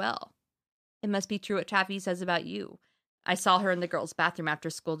says, well... it must be true what Taffy says about you. I saw her in the girls' bathroom after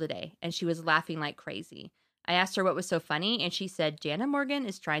school today, and she was laughing like crazy. I asked her what was so funny, and she said, Jana Morgan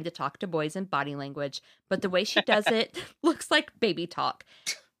is trying to talk to boys in body language, but the way she does it looks like baby talk.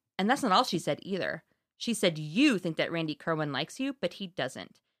 And that's not all she said either. She said, you think that Randy Kerwin likes you, but he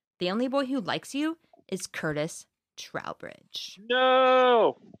doesn't. The only boy who likes you is Curtis Trowbridge.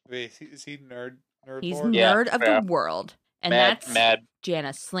 No! Wait, is he nerd He's lord? nerd of the world. And that's mad.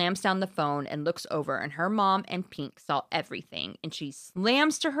 Jana slams down the phone and looks over, and her mom and Pink saw everything, and she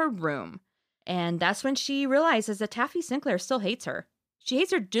slams to her room. And that's when she realizes that Taffy Sinclair still hates her. She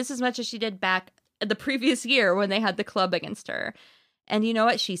hates her just as much as she did back the previous year when they had the club against her. And you know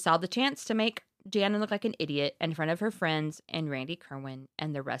what? She saw the chance to make Jana look like an idiot in front of her friends and Randy Kerwin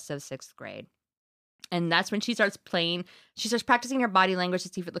and the rest of 6th grade. And that's when she starts practicing her body language to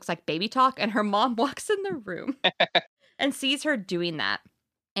see if it looks like baby talk, and her mom walks in the room. And sees her doing that.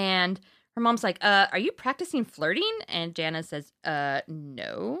 And her mom's like, are you practicing flirting? And Jana says,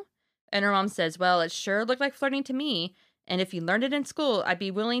 no. And her mom says, well, it sure looked like flirting to me. And if you learned it in school, I'd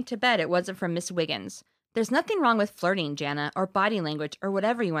be willing to bet it wasn't from Miss Wiggins. There's nothing wrong with flirting, Jana, or body language, or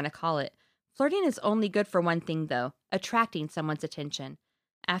whatever you want to call it. Flirting is only good for one thing, though, attracting someone's attention.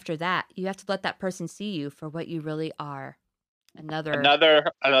 After that, you have to let that person see you for what you really are. Another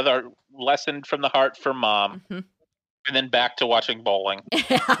lesson from the heart for mom. Mm-hmm. And then back to watching bowling.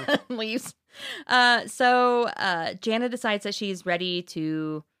 Leaves. So Jana decides that she's ready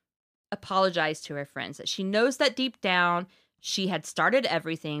to apologize to her friends. That she knows that deep down she had started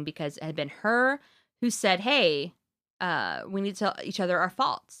everything because it had been her who said, hey, we need to tell each other our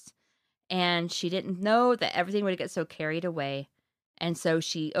faults. And she didn't know that everything would get so carried away. And so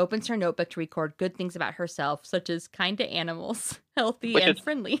she opens her notebook to record good things about herself, such as kind to animals, healthy, and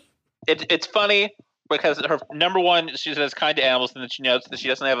friendly. It's funny. Because her number one, she says kind to animals, and then she knows that she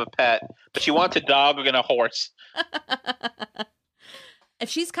doesn't have a pet, but she wants a dog and a horse. If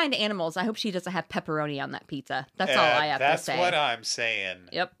she's kind to animals, I hope she doesn't have pepperoni on that pizza. That's all I have to say. That's what I'm saying.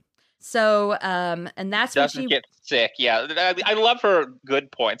 Yep. So, and that's when she get sick. Yeah, I love her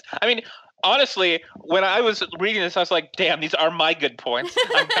good points. I mean, honestly, when I was reading this, I was like, damn, these are my good points.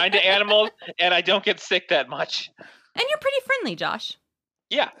 I'm kind to animals, and I don't get sick that much. And you're pretty friendly, Josh.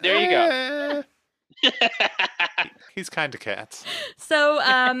 Yeah, there you go. He's kind to cats. So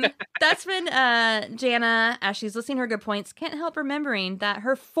that's when Jana, as she's listing her good points, can't help remembering that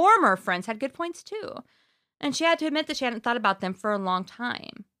her former friends had good points too. And she had to admit that she hadn't thought about them for a long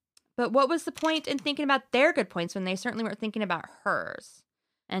time. But what was the point in thinking about their good points when they certainly weren't thinking about hers?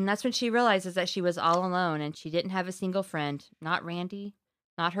 And that's when she realizes that she was all alone and she didn't have a single friend. Not Randy,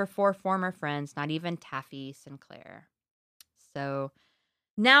 not her 4 former friends, not even Taffy Sinclair. So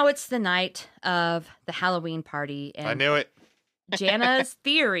Now it's the night of the Halloween party. And I knew it. Jana's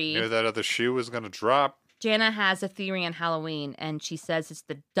theory. Knew that other shoe was going to drop. Jana has a theory on Halloween, and she says it's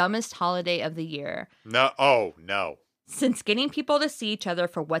the dumbest holiday of the year. No. Oh, no. Since getting people to see each other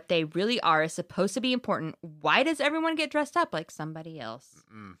for what they really are is supposed to be important, why does everyone get dressed up like somebody else?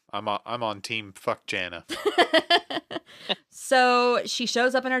 I'm on team fuck Jana. So she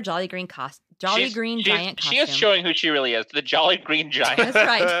shows up in her Jolly Green Giant costume. She is showing who she really is, the Jolly Green Giant. That's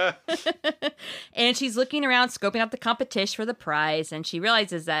right. And she's looking around, scoping out the competition for the prize, and she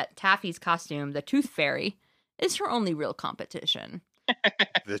realizes that Taffy's costume, the Tooth Fairy, is her only real competition.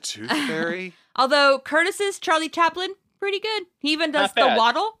 The Tooth Fairy? Although Curtis's Charlie Chaplin, pretty good. He even does the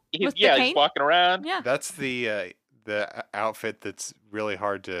waddle with the cane. He's walking around. Yeah. That's the outfit that's really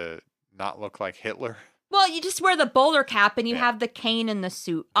hard to not look like Hitler. Well, you just wear the bowler cap and you have the cane and the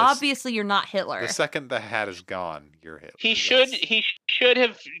suit. Obviously, you're not Hitler. The second the hat is gone, you're Hitler. He should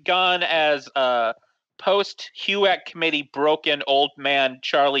have gone as post-HUAC committee broken old man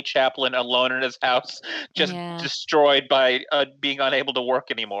Charlie Chaplin alone in his house, just destroyed by being unable to work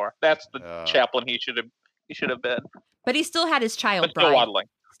anymore. That's the Chaplin he should have been. But he still had his child bride. Still waddling.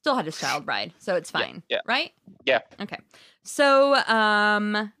 Still had his child bride, so it's fine. Yeah. Right? Yeah. Okay. So,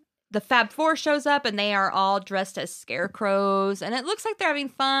 the Fab Four shows up, and they are all dressed as scarecrows, and it looks like they're having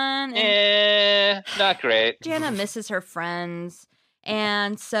fun. And not great. Jana misses her friends,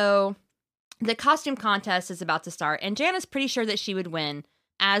 and so the costume contest is about to start, and Jana's pretty sure that she would win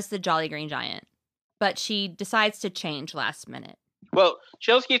as the Jolly Green Giant, but she decides to change last minute. Well,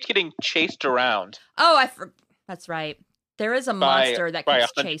 she also keeps getting chased around. Oh, that's right. There is a monster that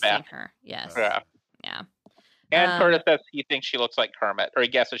keeps chasing her. Yes. Yeah. And Curtis says he thinks she looks like Kermit, or he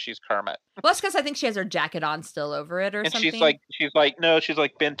guesses she's Kermit. Well, that's because I think she has her jacket on still over it or something. And she's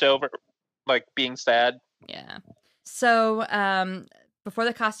like bent over, like being sad. Yeah. So, before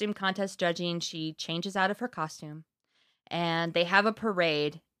the costume contest judging, she changes out of her costume, and they have a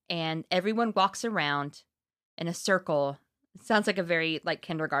parade, and everyone walks around in a circle. It sounds like a very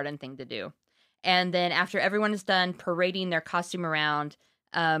kindergarten thing to do. And then after everyone is done parading their costume around,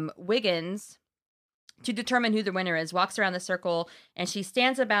 Wiggins, to determine who the winner is, walks around the circle, and she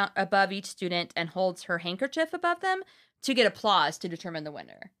stands above each student and holds her handkerchief above them to get applause to determine the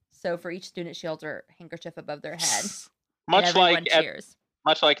winner. So for each student, she holds her handkerchief above their head. Much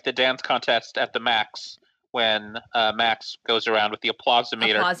like the dance contest at the Max, when Max goes around with the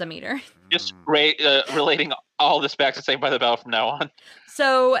applause-o-meter. Just relating all this back to Saved by the Bell from now on.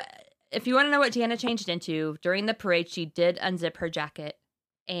 So if you want to know what Jana changed into, during the parade, she did unzip her jacket.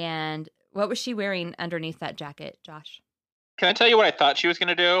 And what was she wearing underneath that jacket, Josh? Can I tell you what I thought she was going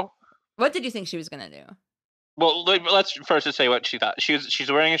to do? What did you think she was going to do? Well, let's first just say what she thought. She's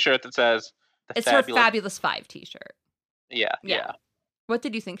wearing a shirt that says... It's her Fabulous 5 t-shirt. Yeah. What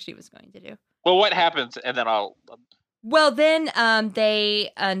did you think she was going to do? Well, what happens? And then I'll... Well, then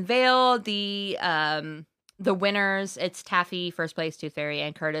they unveil the winners. It's Taffy, first place, Tooth Fairy,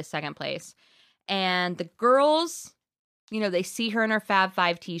 and Curtis, second place. And the girls, they see her in her Fab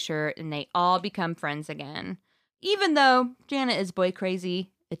 5 t-shirt, and they all become friends again. Even though Jana is boy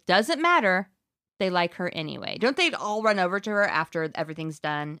crazy, it doesn't matter. They like her anyway. Don't they all run over to her after everything's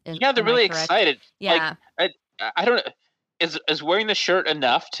done? Yeah, they're really excited. Yeah. I don't know. Is wearing the shirt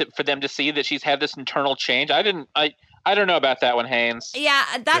enough for them to see that she's had this internal change? I don't know about that one, Haynes. Yeah,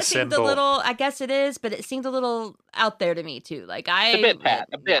 that seemed a little, I guess it is, but it seemed a little out there to me too. It's a bit, Pat.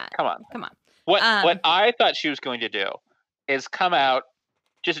 A bit. Come on. What I thought she was going to do is come out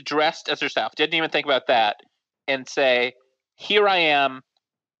just dressed as herself. Didn't even think about that. And say, here I am.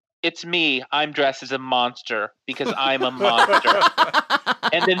 It's me. I'm dressed as a monster because I'm a monster.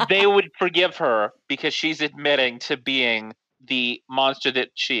 And then they would forgive her because she's admitting to being the monster that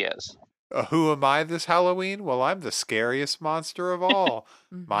she is. Who am I this Halloween? Well, I'm the scariest monster of all.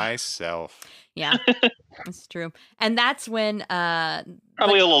 Myself. Yeah, that's true. And that's when...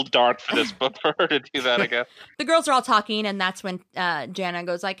 Probably a little dark for this book for her to do that, I guess. The girls are all talking, and that's when Jana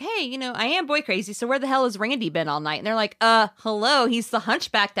goes like, hey, I am boy crazy, so where the hell has Randy been all night? And they're like, hello, he's the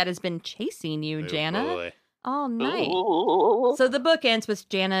hunchback that has been chasing you, Jana. Boy. All night. Ooh. So the book ends with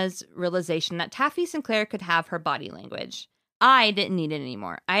Jana's realization that Taffy Sinclair could have her body language. I didn't need it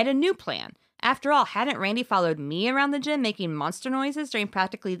anymore. I had a new plan. After all, hadn't Randy followed me around the gym making monster noises during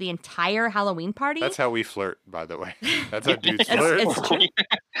practically the entire Halloween party? That's how we flirt, by the way. That's how dudes flirt. It's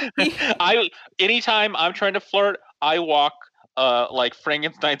true. Anytime I'm trying to flirt, I walk like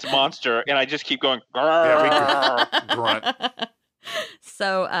Frankenstein's monster, and I just keep going. Yeah, we grunt.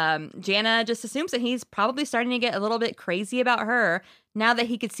 So Jana just assumes that he's probably starting to get a little bit crazy about her now that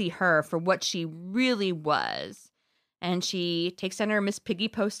he could see her for what she really was. And she takes down her Miss Piggy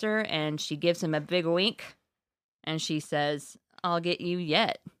poster and she gives him a big wink. And she says, "I'll get you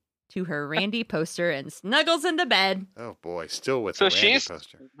yet," to her Randy poster and snuggles into bed. Oh boy, still with the Randy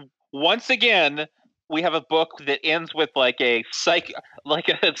poster. Once again, we have a book that ends with this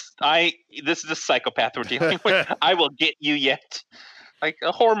is a psychopath we're dealing with. "I will get you yet," like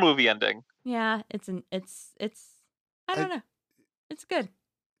a horror movie ending. Yeah, it's I don't know. It's good.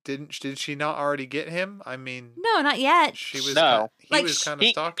 Did she not already get him? I mean, no, not yet. He was kind of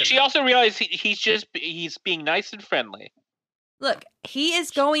stalking. She also realized he's being nice and friendly. Look, he is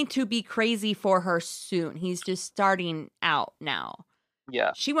going to be crazy for her soon. He's just starting out now.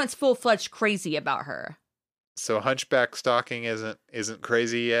 Yeah, she wants full-fledged crazy about her. So Hunchback stalking isn't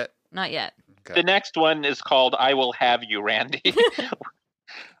crazy yet. Not yet. Okay. The next one is called "I Will Have You, Randy."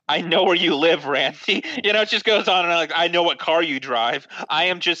 "I know where you live, Randy." It just goes on and on. Like, "I know what car you drive. I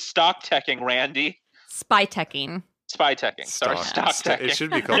am just stock teching, Randy." Spy teching. Spy teching. Sorry, stock teching. It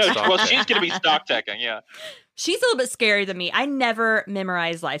should be called stock Well, she's going to be stock teching, yeah. She's a little bit scarier than me. I never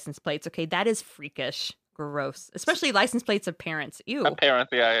memorize license plates, okay? That is freakish. Gross. Especially license plates of parents. Ew. Of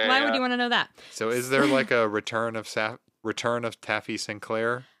parents, yeah. Why would you want to know that? So is there like a return of Taffy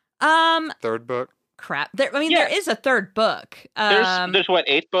Sinclair? Third book? Crap. There is a third book. There's what,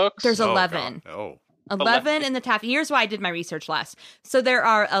 8 books? There's 11. God. Oh. 11 in the Taffy. Here's why I did my research last. So there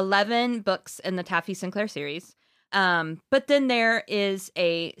are 11 books in the Taffy Sinclair series. But then there is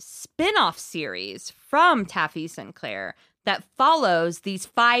a spin-off series from Taffy Sinclair that follows these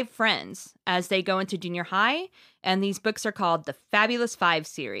 5 friends as they go into junior high. And these books are called the Fabulous 5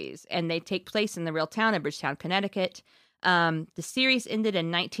 series. And they take place in the real town of Bridgetown, Connecticut. The series ended in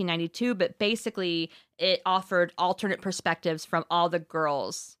 1992, but basically it offered alternate perspectives from all the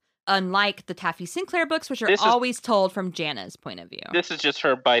girls, unlike the Taffy Sinclair books, which are always told from Jana's point of view. This is just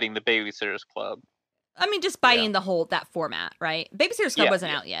her biting the Babysitter's Club. I mean, just biting that format, right? Babysitter's Club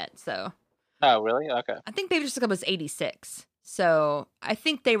wasn't out yet, so. Oh, really? Okay. I think Babysitter's Club was 86. So I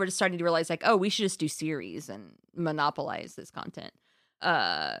think they were just starting to realize, like, oh, we should just do series and monopolize this content.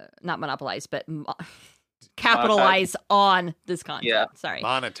 Not monopolize, but capitalize on this content. Yeah. Sorry.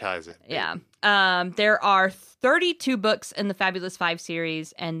 Monetize it. Yeah. There are 32 books in the Fabulous 5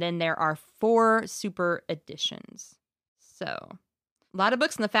 series, and then there are 4 super editions. So a lot of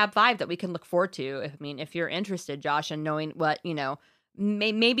books in the Fab 5 that we can look forward to. I mean, if you're interested, Josh, in knowing what,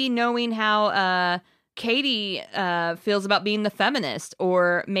 maybe knowing how Katie feels about being the feminist,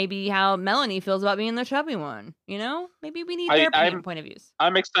 or maybe how Melanie feels about being the chubby one. Maybe we need their point of views.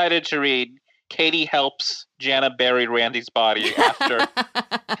 I'm excited to read Katie helps Jana bury Randy's body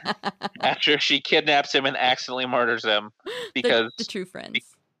after she kidnaps him and accidentally murders him, because the true friends.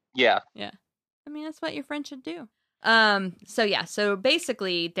 Yeah. I mean, that's what your friend should do. So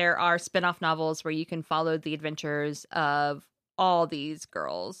basically there are spin-off novels where you can follow the adventures of all these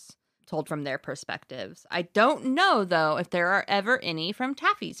girls told from their perspectives. I don't know, though, if there are ever any from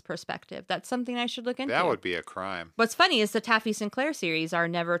Taffy's perspective. That's something I should look into. That would be a crime. What's funny is the Taffy Sinclair series are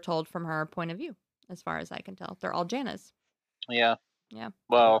never told from her point of view, as far as I can tell. They're all Jana's. Yeah. Yeah.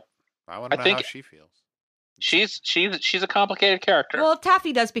 Well, I want to know how she feels. She's a complicated character. Well,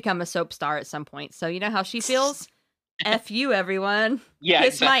 Taffy does become a soap star at some point, so you know how she feels? F you, everyone. Yeah,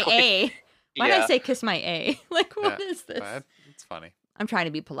 kiss exactly. my A. Why did I say kiss my A? Like, what is this? It's funny. I'm trying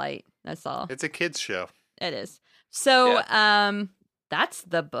to be polite. That's all. It's a kid's show. It is. So, that's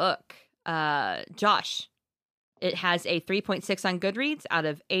the book. Josh, it has a 3.6 on Goodreads out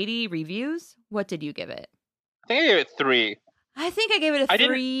of 80 reviews. What did you give it? I think I gave it 3. I think I gave it a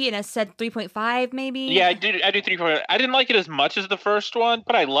 3, and it said 3.5 maybe. Yeah, I do 3.5. I didn't like it as much as the first one,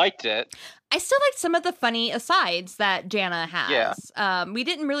 but I liked it. I still liked some of the funny asides that Jana has. Yeah. We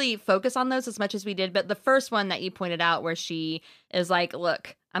didn't really focus on those as much as we did, but the first one that you pointed out where she is like,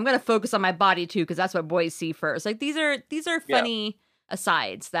 look, I'm going to focus on my body too, because that's what boys see first. Like, these are funny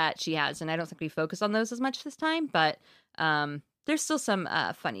asides that she has, and I don't think we focus on those as much this time, but there's still some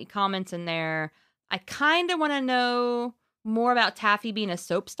funny comments in there. I kind of want to know more about Taffy being a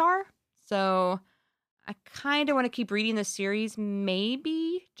soap star, so I kind of want to keep reading the series,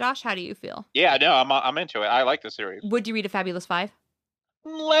 maybe. Josh, how do you feel? Yeah, no, I'm into it. I like the series. Would you read a Fabulous 5?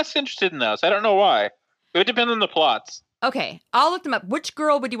 Less interested in those. I don't know why. It would depend on the plots. Okay, I'll look them up. Which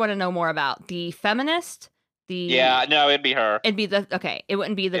girl would you want to know more about? The feminist? Yeah, no, it'd be her. It'd be it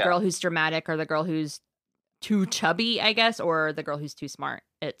wouldn't be the girl who's dramatic or the girl who's too chubby, I guess, or the girl who's too smart.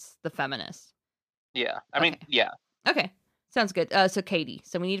 It's the feminist. Yeah, I mean, yeah. Okay. Sounds good. So Katie.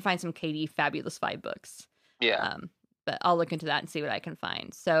 So we need to find some Katie Fabulous 5 books. Yeah. But I'll look into that and see what I can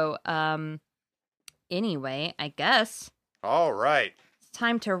find. So, anyway, I guess. All right.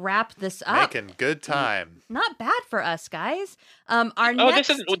 time to wrap this up. Making good time. Not bad for us, guys. Next...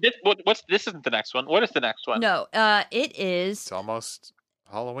 This isn't the next one. What is the next one? No, it is. It's almost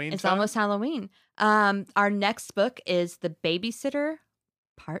Halloween. It's almost Halloween. Our next book is The Babysitter,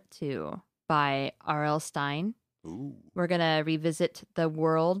 Part 2 by R.L. Stine. Ooh. We're gonna revisit the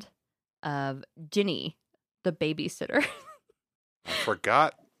world of Ginny, the babysitter. I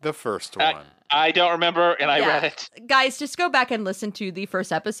forgot the first one. I don't remember, and I read it. Guys, just go back and listen to the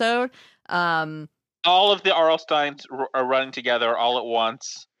first episode. All of the R.L. Stines are running together all at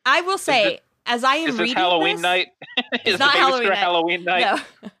once. I will say, as I am reading this Halloween night? It's not Halloween night.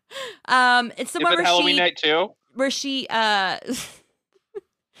 No. It's the one where Halloween night too? Where she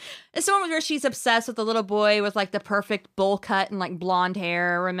it's the one where she's obsessed with the little boy with like the perfect bowl cut and like blonde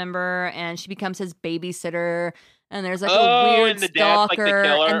hair, remember? And she becomes his babysitter. And there's like a weird stalker,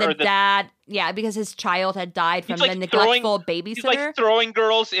 and the dad, because his child had died from the neglectful babysitter. He's like throwing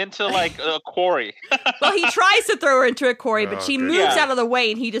girls into like a quarry. Well, he tries to throw her into a quarry, but she moves out of the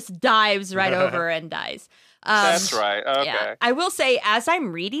way, and he just dives right over and dies. That's right. Okay. Yeah. I will say, as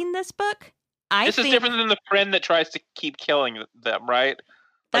I'm reading this book, this is different than the friend that tries to keep killing them, right?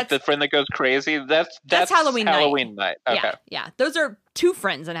 Like the friend that goes crazy. That's Halloween night. Okay. Yeah. Those are two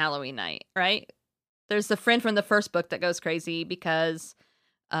friends in Halloween night, right? There's the friend from the first book that goes crazy because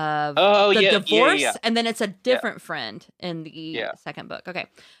of the divorce, and then it's a different friend in the second book. Okay.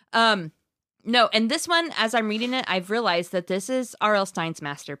 No, and this one, as I'm reading it, I've realized that this is R.L. Stine's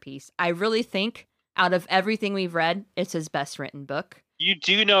masterpiece. I really think out of everything we've read, it's his best written book. You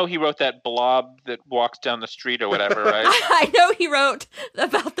do know he wrote that blob that walks down the street or whatever, right? I know he wrote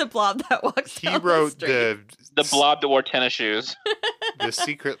about the blob that walks down the street. He wrote the blob that wore tennis shoes. The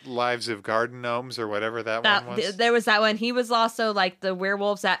Secret Lives of Garden Gnomes or whatever that one was. There was that one. He was also like the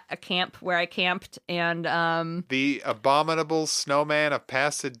werewolves at a camp where I camped, and The Abominable Snowman of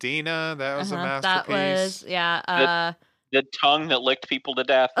Pasadena. That was a masterpiece. That was the tongue that licked people to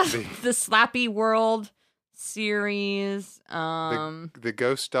death. The Slappy World series. The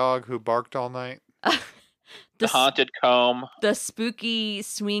ghost dog who barked all night. The haunted comb. The spooky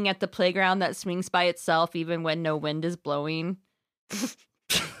swing at the playground that swings by itself even when no wind is blowing.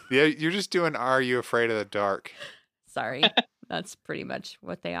 Yeah, you're just doing Are You Afraid of the Dark? Sorry. That's pretty much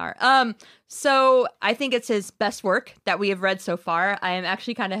what they are. So I think it's his best work that we have read so far. I am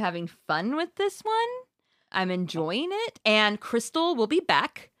actually kind of having fun with this one. I'm enjoying it. And Crystal will be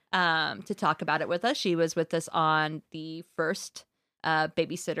back to talk about it with us. She was with us on the first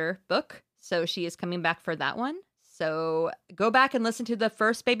babysitter book. So she is coming back for that one. So go back and listen to the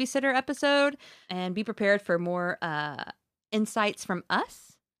first babysitter episode and be prepared for more insights from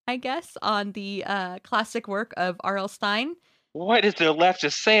us, I guess, on the classic work of R.L. Stine. What is there left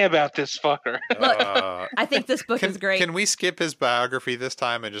to say about this fucker? Look, I think this book is great. Can we skip his biography this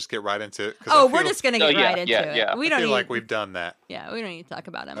time and just get right into it? We're just going to get right into it. Yeah. We don't feel like we've done that. Yeah, we don't need to talk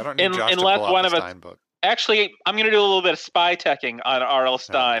about him. I don't need Josh to pull out the Stine book. Actually, I'm going to do a little bit of spy teching on R.L.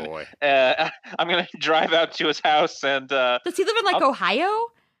 Stine. Oh, boy. I'm going to drive out to his house and... Does he live in, Ohio?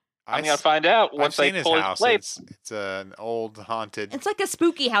 I'm going to find out once I pull his plate. It's an old haunted... It's like a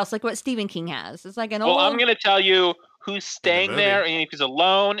spooky house, like what Stephen King has. It's like an old... Well, I'm going to tell you who's staying there, and if he's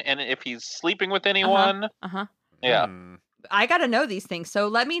alone, and if he's sleeping with anyone. Yeah. I got to know these things, so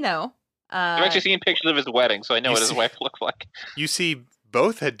let me know. I've actually seen pictures of his wedding, so I know what his wife looks like. You see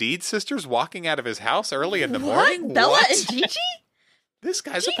both Hadid sisters walking out of his house early in the morning? What? Bella and Gigi? This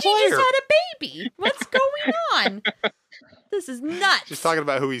guy's Gigi a player. just had a baby. What's going on? This is nuts. She's talking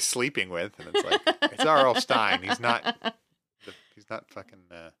about who he's sleeping with, and it's like, it's R.L. Stine. He's not fucking,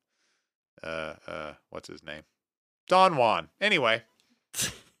 what's his name? Don Juan. Anyway,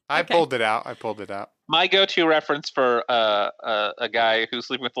 I pulled it out. My go-to reference for a guy who's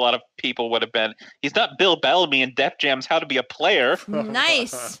sleeping with a lot of people would have been, he's not Bill Bellamy in Def Jam's How to Be a Player.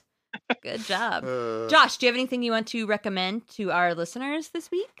 Nice. Good job. Josh, do you have anything you want to recommend to our listeners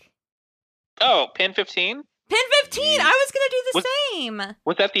this week? Oh, Pin 15? Pin 15! I was going to do the same.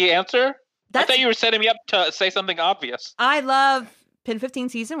 Was that the answer? I thought you were setting me up to say something obvious. I love Pin 15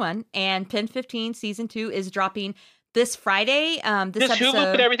 Season 1, and Pin 15 Season 2 is dropping this Friday. Does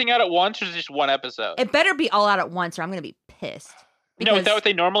Hulu put everything out at once, or is it just one episode? It better be all out at once, or I'm going to be pissed. No, is that what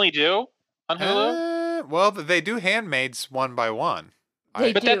they normally do on Hulu? Well, they do Handmaids one by one.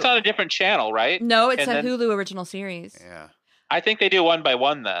 But that's on a different channel, right? No, it's a Hulu original series. Yeah. I think they do one by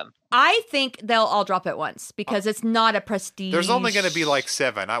one then. I think they'll all drop at once because it's not a prestige. There's only going to be like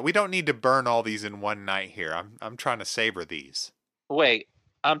 7. We don't need to burn all these in one night here. I'm trying to savor these. Wait,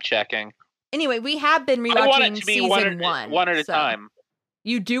 I'm checking. Anyway, we have been rewatching season 1. One at a time.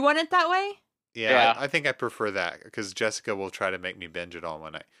 You do want it that way? Yeah. I think I prefer that because Jessica will try to make me binge it all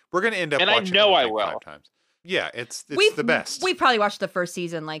one night. We're going to end up and watching I know it I will. 5 times. Yeah, it's the best. We've probably watched the first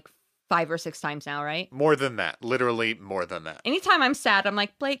season like 5 or 6 times now, right? More than that. Literally more than that. Anytime I'm sad, I'm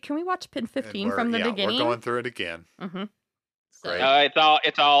like, Blake, can we watch Pen 15 from the beginning? We're going through it again. Mm-hmm. Great.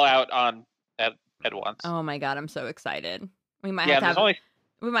 It's all out on at once. Oh my god, I'm so excited. We might have to have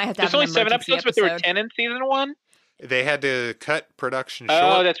there's only 7 episodes, but there were 10 in season 1. They had to cut production short.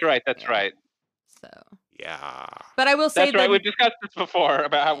 Oh, that's right. That's right. So. Yeah. But I will say that's right. We've discussed this before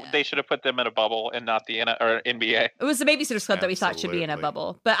about how they should have put them in a bubble and not the NBA. It was the Babysitters Club that we thought should be in a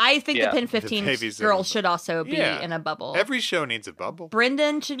bubble. But I think the Pen 15 girls should also be in a bubble. Every show needs a bubble.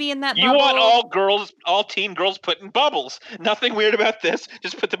 Brendan should be in that bubble. You want all teen girls put in bubbles. Nothing weird about this.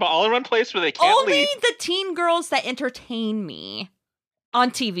 Just put them all in one place where they can't leave. Only the teen girls that entertain me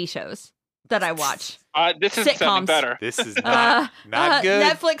on TV shows that I watch. This is something better. This is not good.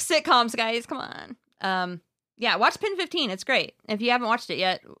 Netflix sitcoms, guys. Come on. Yeah, watch Pen 15. It's great. If you haven't watched it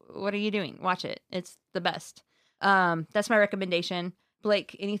yet, what are you doing? Watch it. It's the best. That's my recommendation.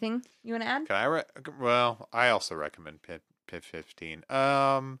 Blake, anything you want to add? I also recommend Pen 15.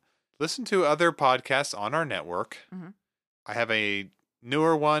 Listen to other podcasts on our network. Mm-hmm. I have a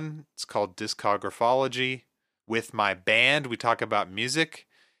newer one. It's called Discographology. With my band, we talk about music.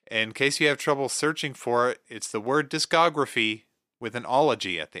 In case you have trouble searching for it, it's the word discography with an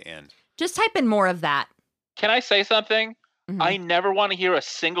ology at the end. Just type in more of that. Can I say something? Mm-hmm. I never want to hear a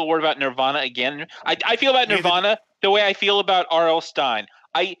single word about Nirvana again. I feel about Nirvana the way I feel about R.L. Stine.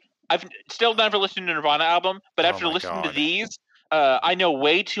 I've still never listened to a Nirvana album, but after listening to these, I know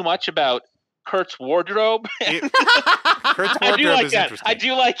way too much about Kurt's wardrobe. Kurt's wardrobe is interesting. I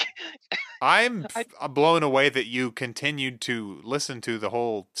do like. I'm blown away that you continued to listen to the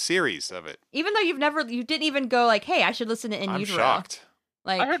whole series of it, even though you didn't even go like, "Hey, I should listen to In Utero." I'm shocked.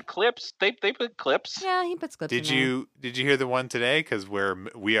 Like, I heard clips. They put clips. Yeah, he puts clips. Did you hear the one today? Because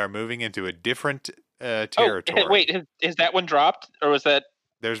we are moving into a different territory. Oh, wait, is that one dropped or was that?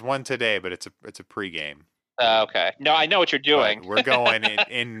 There's one today, but it's a pregame. Okay. No, I know what you're doing. But we're going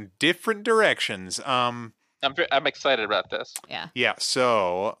in different directions. I'm excited about this. Yeah. Yeah.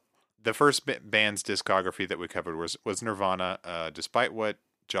 So the first band's discography that we covered was Nirvana. Despite what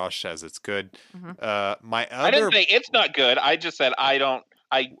Josh says, it's good. Mm-hmm. I didn't say it's not good. I just said I don't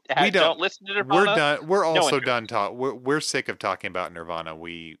listen to Nirvana. We're done. We're also done talking. We're sick of talking about Nirvana.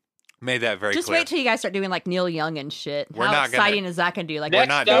 We made that very clear. Just wait till you guys start doing like Neil Young and shit. How exciting is that going to do? Like, we're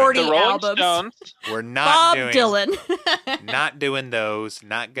not 40 albums. Stones. We're not Bob Dylan. Not doing those.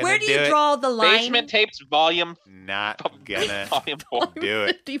 Not going to do it. Where do you draw the line? Basement Tapes Volume. Not gonna do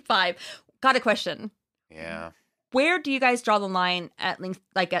it. 55. Got a question. Yeah. Where do you guys draw the line at length,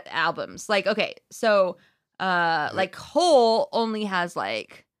 like at albums? Like, okay, so like Hole only has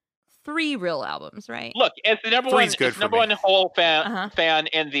like 3 real albums, right? Look, as the number one Hole fan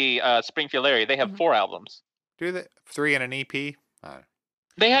in the Springfield area, they have 4 albums. Do they 3 and an EP?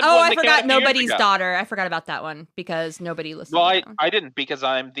 They had. I forgot Nobody's Daughter. I forgot about that one because nobody listened. Well, I didn't because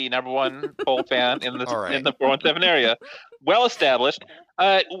I'm the number one Hole fan in the in the 417 area, well established.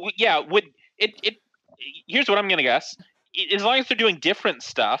 Here's what I'm gonna guess. As long as they're doing different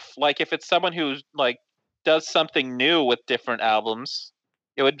stuff, like if it's someone who's like does something new with different albums,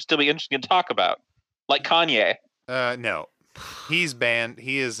 it would still be interesting to talk about. Like Kanye. No, he's banned.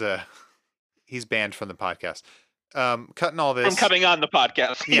 He's banned from the podcast. Cutting all this from coming on the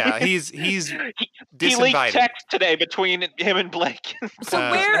podcast. Yeah, he's he disinvited. leaked text today between him and Blake. So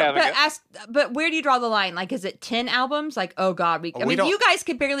but where do you draw the line? Like, is it 10 albums? Like, oh god, you guys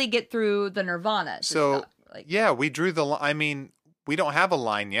could barely get through the Nirvana. So we drew the line. I mean, we don't have a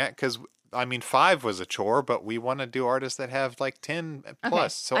line yet because 5 was a chore, but we want to do artists that have like 10 plus. Okay.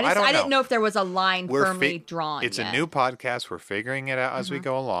 So I don't know. I didn't know if there was a line firmly drawn. It's a new podcast. We're figuring it out as we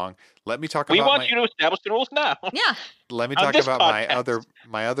go along. Let me talk about. We want you to establish the rules now. Yeah. Let me talk about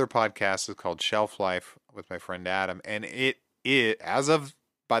my other podcast is called Shelf Life with my friend Adam, and it as of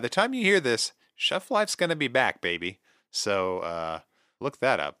by the time you hear this, Shelf Life's going to be back, baby. So look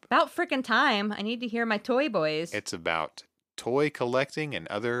that up. About freaking time! I need to hear my Toy Boys. It's about toy collecting and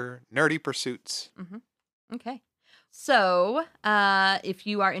other nerdy pursuits. Mm-hmm. Okay. So, if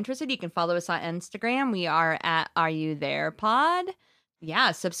you are interested, you can follow us on Instagram. We are at Are You There Pod.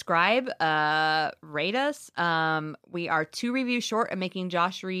 Yeah, subscribe, rate us. We are 2 reviews short of making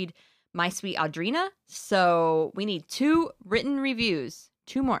Josh read My Sweet Audrina. So we need 2 written reviews,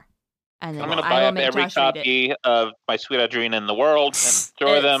 2 more. And then I'm going to buy up every copy of My Sweet Audrina in the world and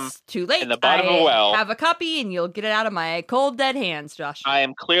throw them too late. In the bottom of a well. Have a copy and you'll get it out of my cold, dead hands, Josh. I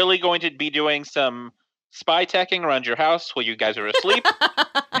am clearly going to be doing some spy teching around your house while you guys are asleep.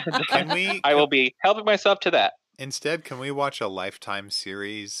 I will be helping myself to that. Instead, can we watch a Lifetime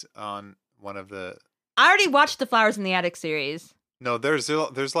series on one of the... I already watched the Flowers in the Attic series. No, there's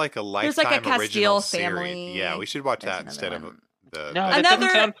like a Lifetime there's like a Castile family series. Yeah, we should watch that instead of the... No, that doesn't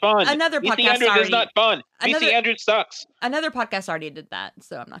sound fun. Another VC podcast Andrews is not fun. VC Andrews sucks. Another podcast already did that,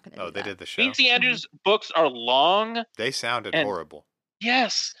 so I'm not going to do that. Oh, they did the show? VC Andrews' books are long. They sounded horrible.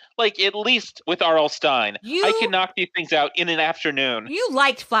 Yes. Like, at least with R.L. Stein, I can knock these things out in an afternoon. You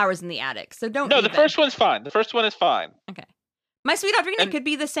liked Flowers in the Attic, so don't No, the first one's fine. The first one is fine. Okay. My Sweet Audrina could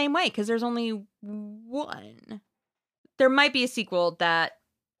be the same way, because there's only one. There might be a sequel that,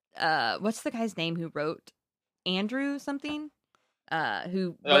 what's the guy's name who wrote Andrew something?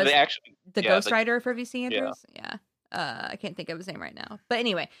 Who was the ghostwriter for VC Andrews? Yeah. I can't think of his name right now. But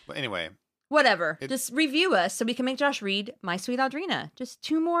anyway. Whatever. Just review us so we can make Josh read My Sweet Audrina. Just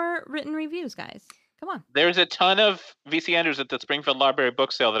 2 more written reviews, guys. Come on. There's a ton of VC Andrews at the Springfield Library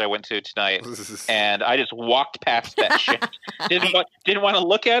book sale that I went to tonight, and I just walked past that shit. Didn't want to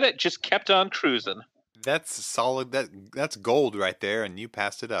look at it, just kept on cruising. That's solid. That's gold right there, and you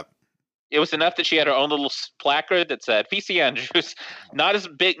passed it up. It was enough that she had her own little placard that said VC Andrews, not as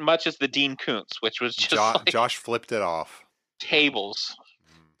much as the Dean Koontz, which was just Josh flipped it off. Tables.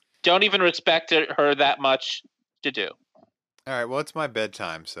 Don't even respect her that much to do. All right, well, it's my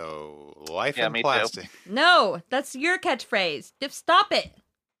bedtime, so life in plastic. Too. No, that's your catchphrase. Just stop it.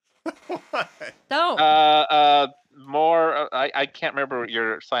 What? Don't. More. I can't remember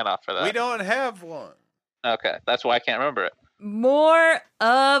your sign off for that. We don't have one. Okay, that's why I can't remember it. More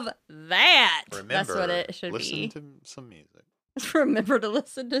of that. Remember, that's what it should be. Listen to some music. Remember to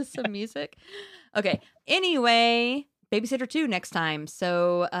listen to some music. Okay. Anyway, Babysitter 2 next time.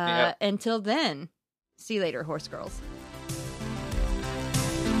 So until then, see you later, horse girls.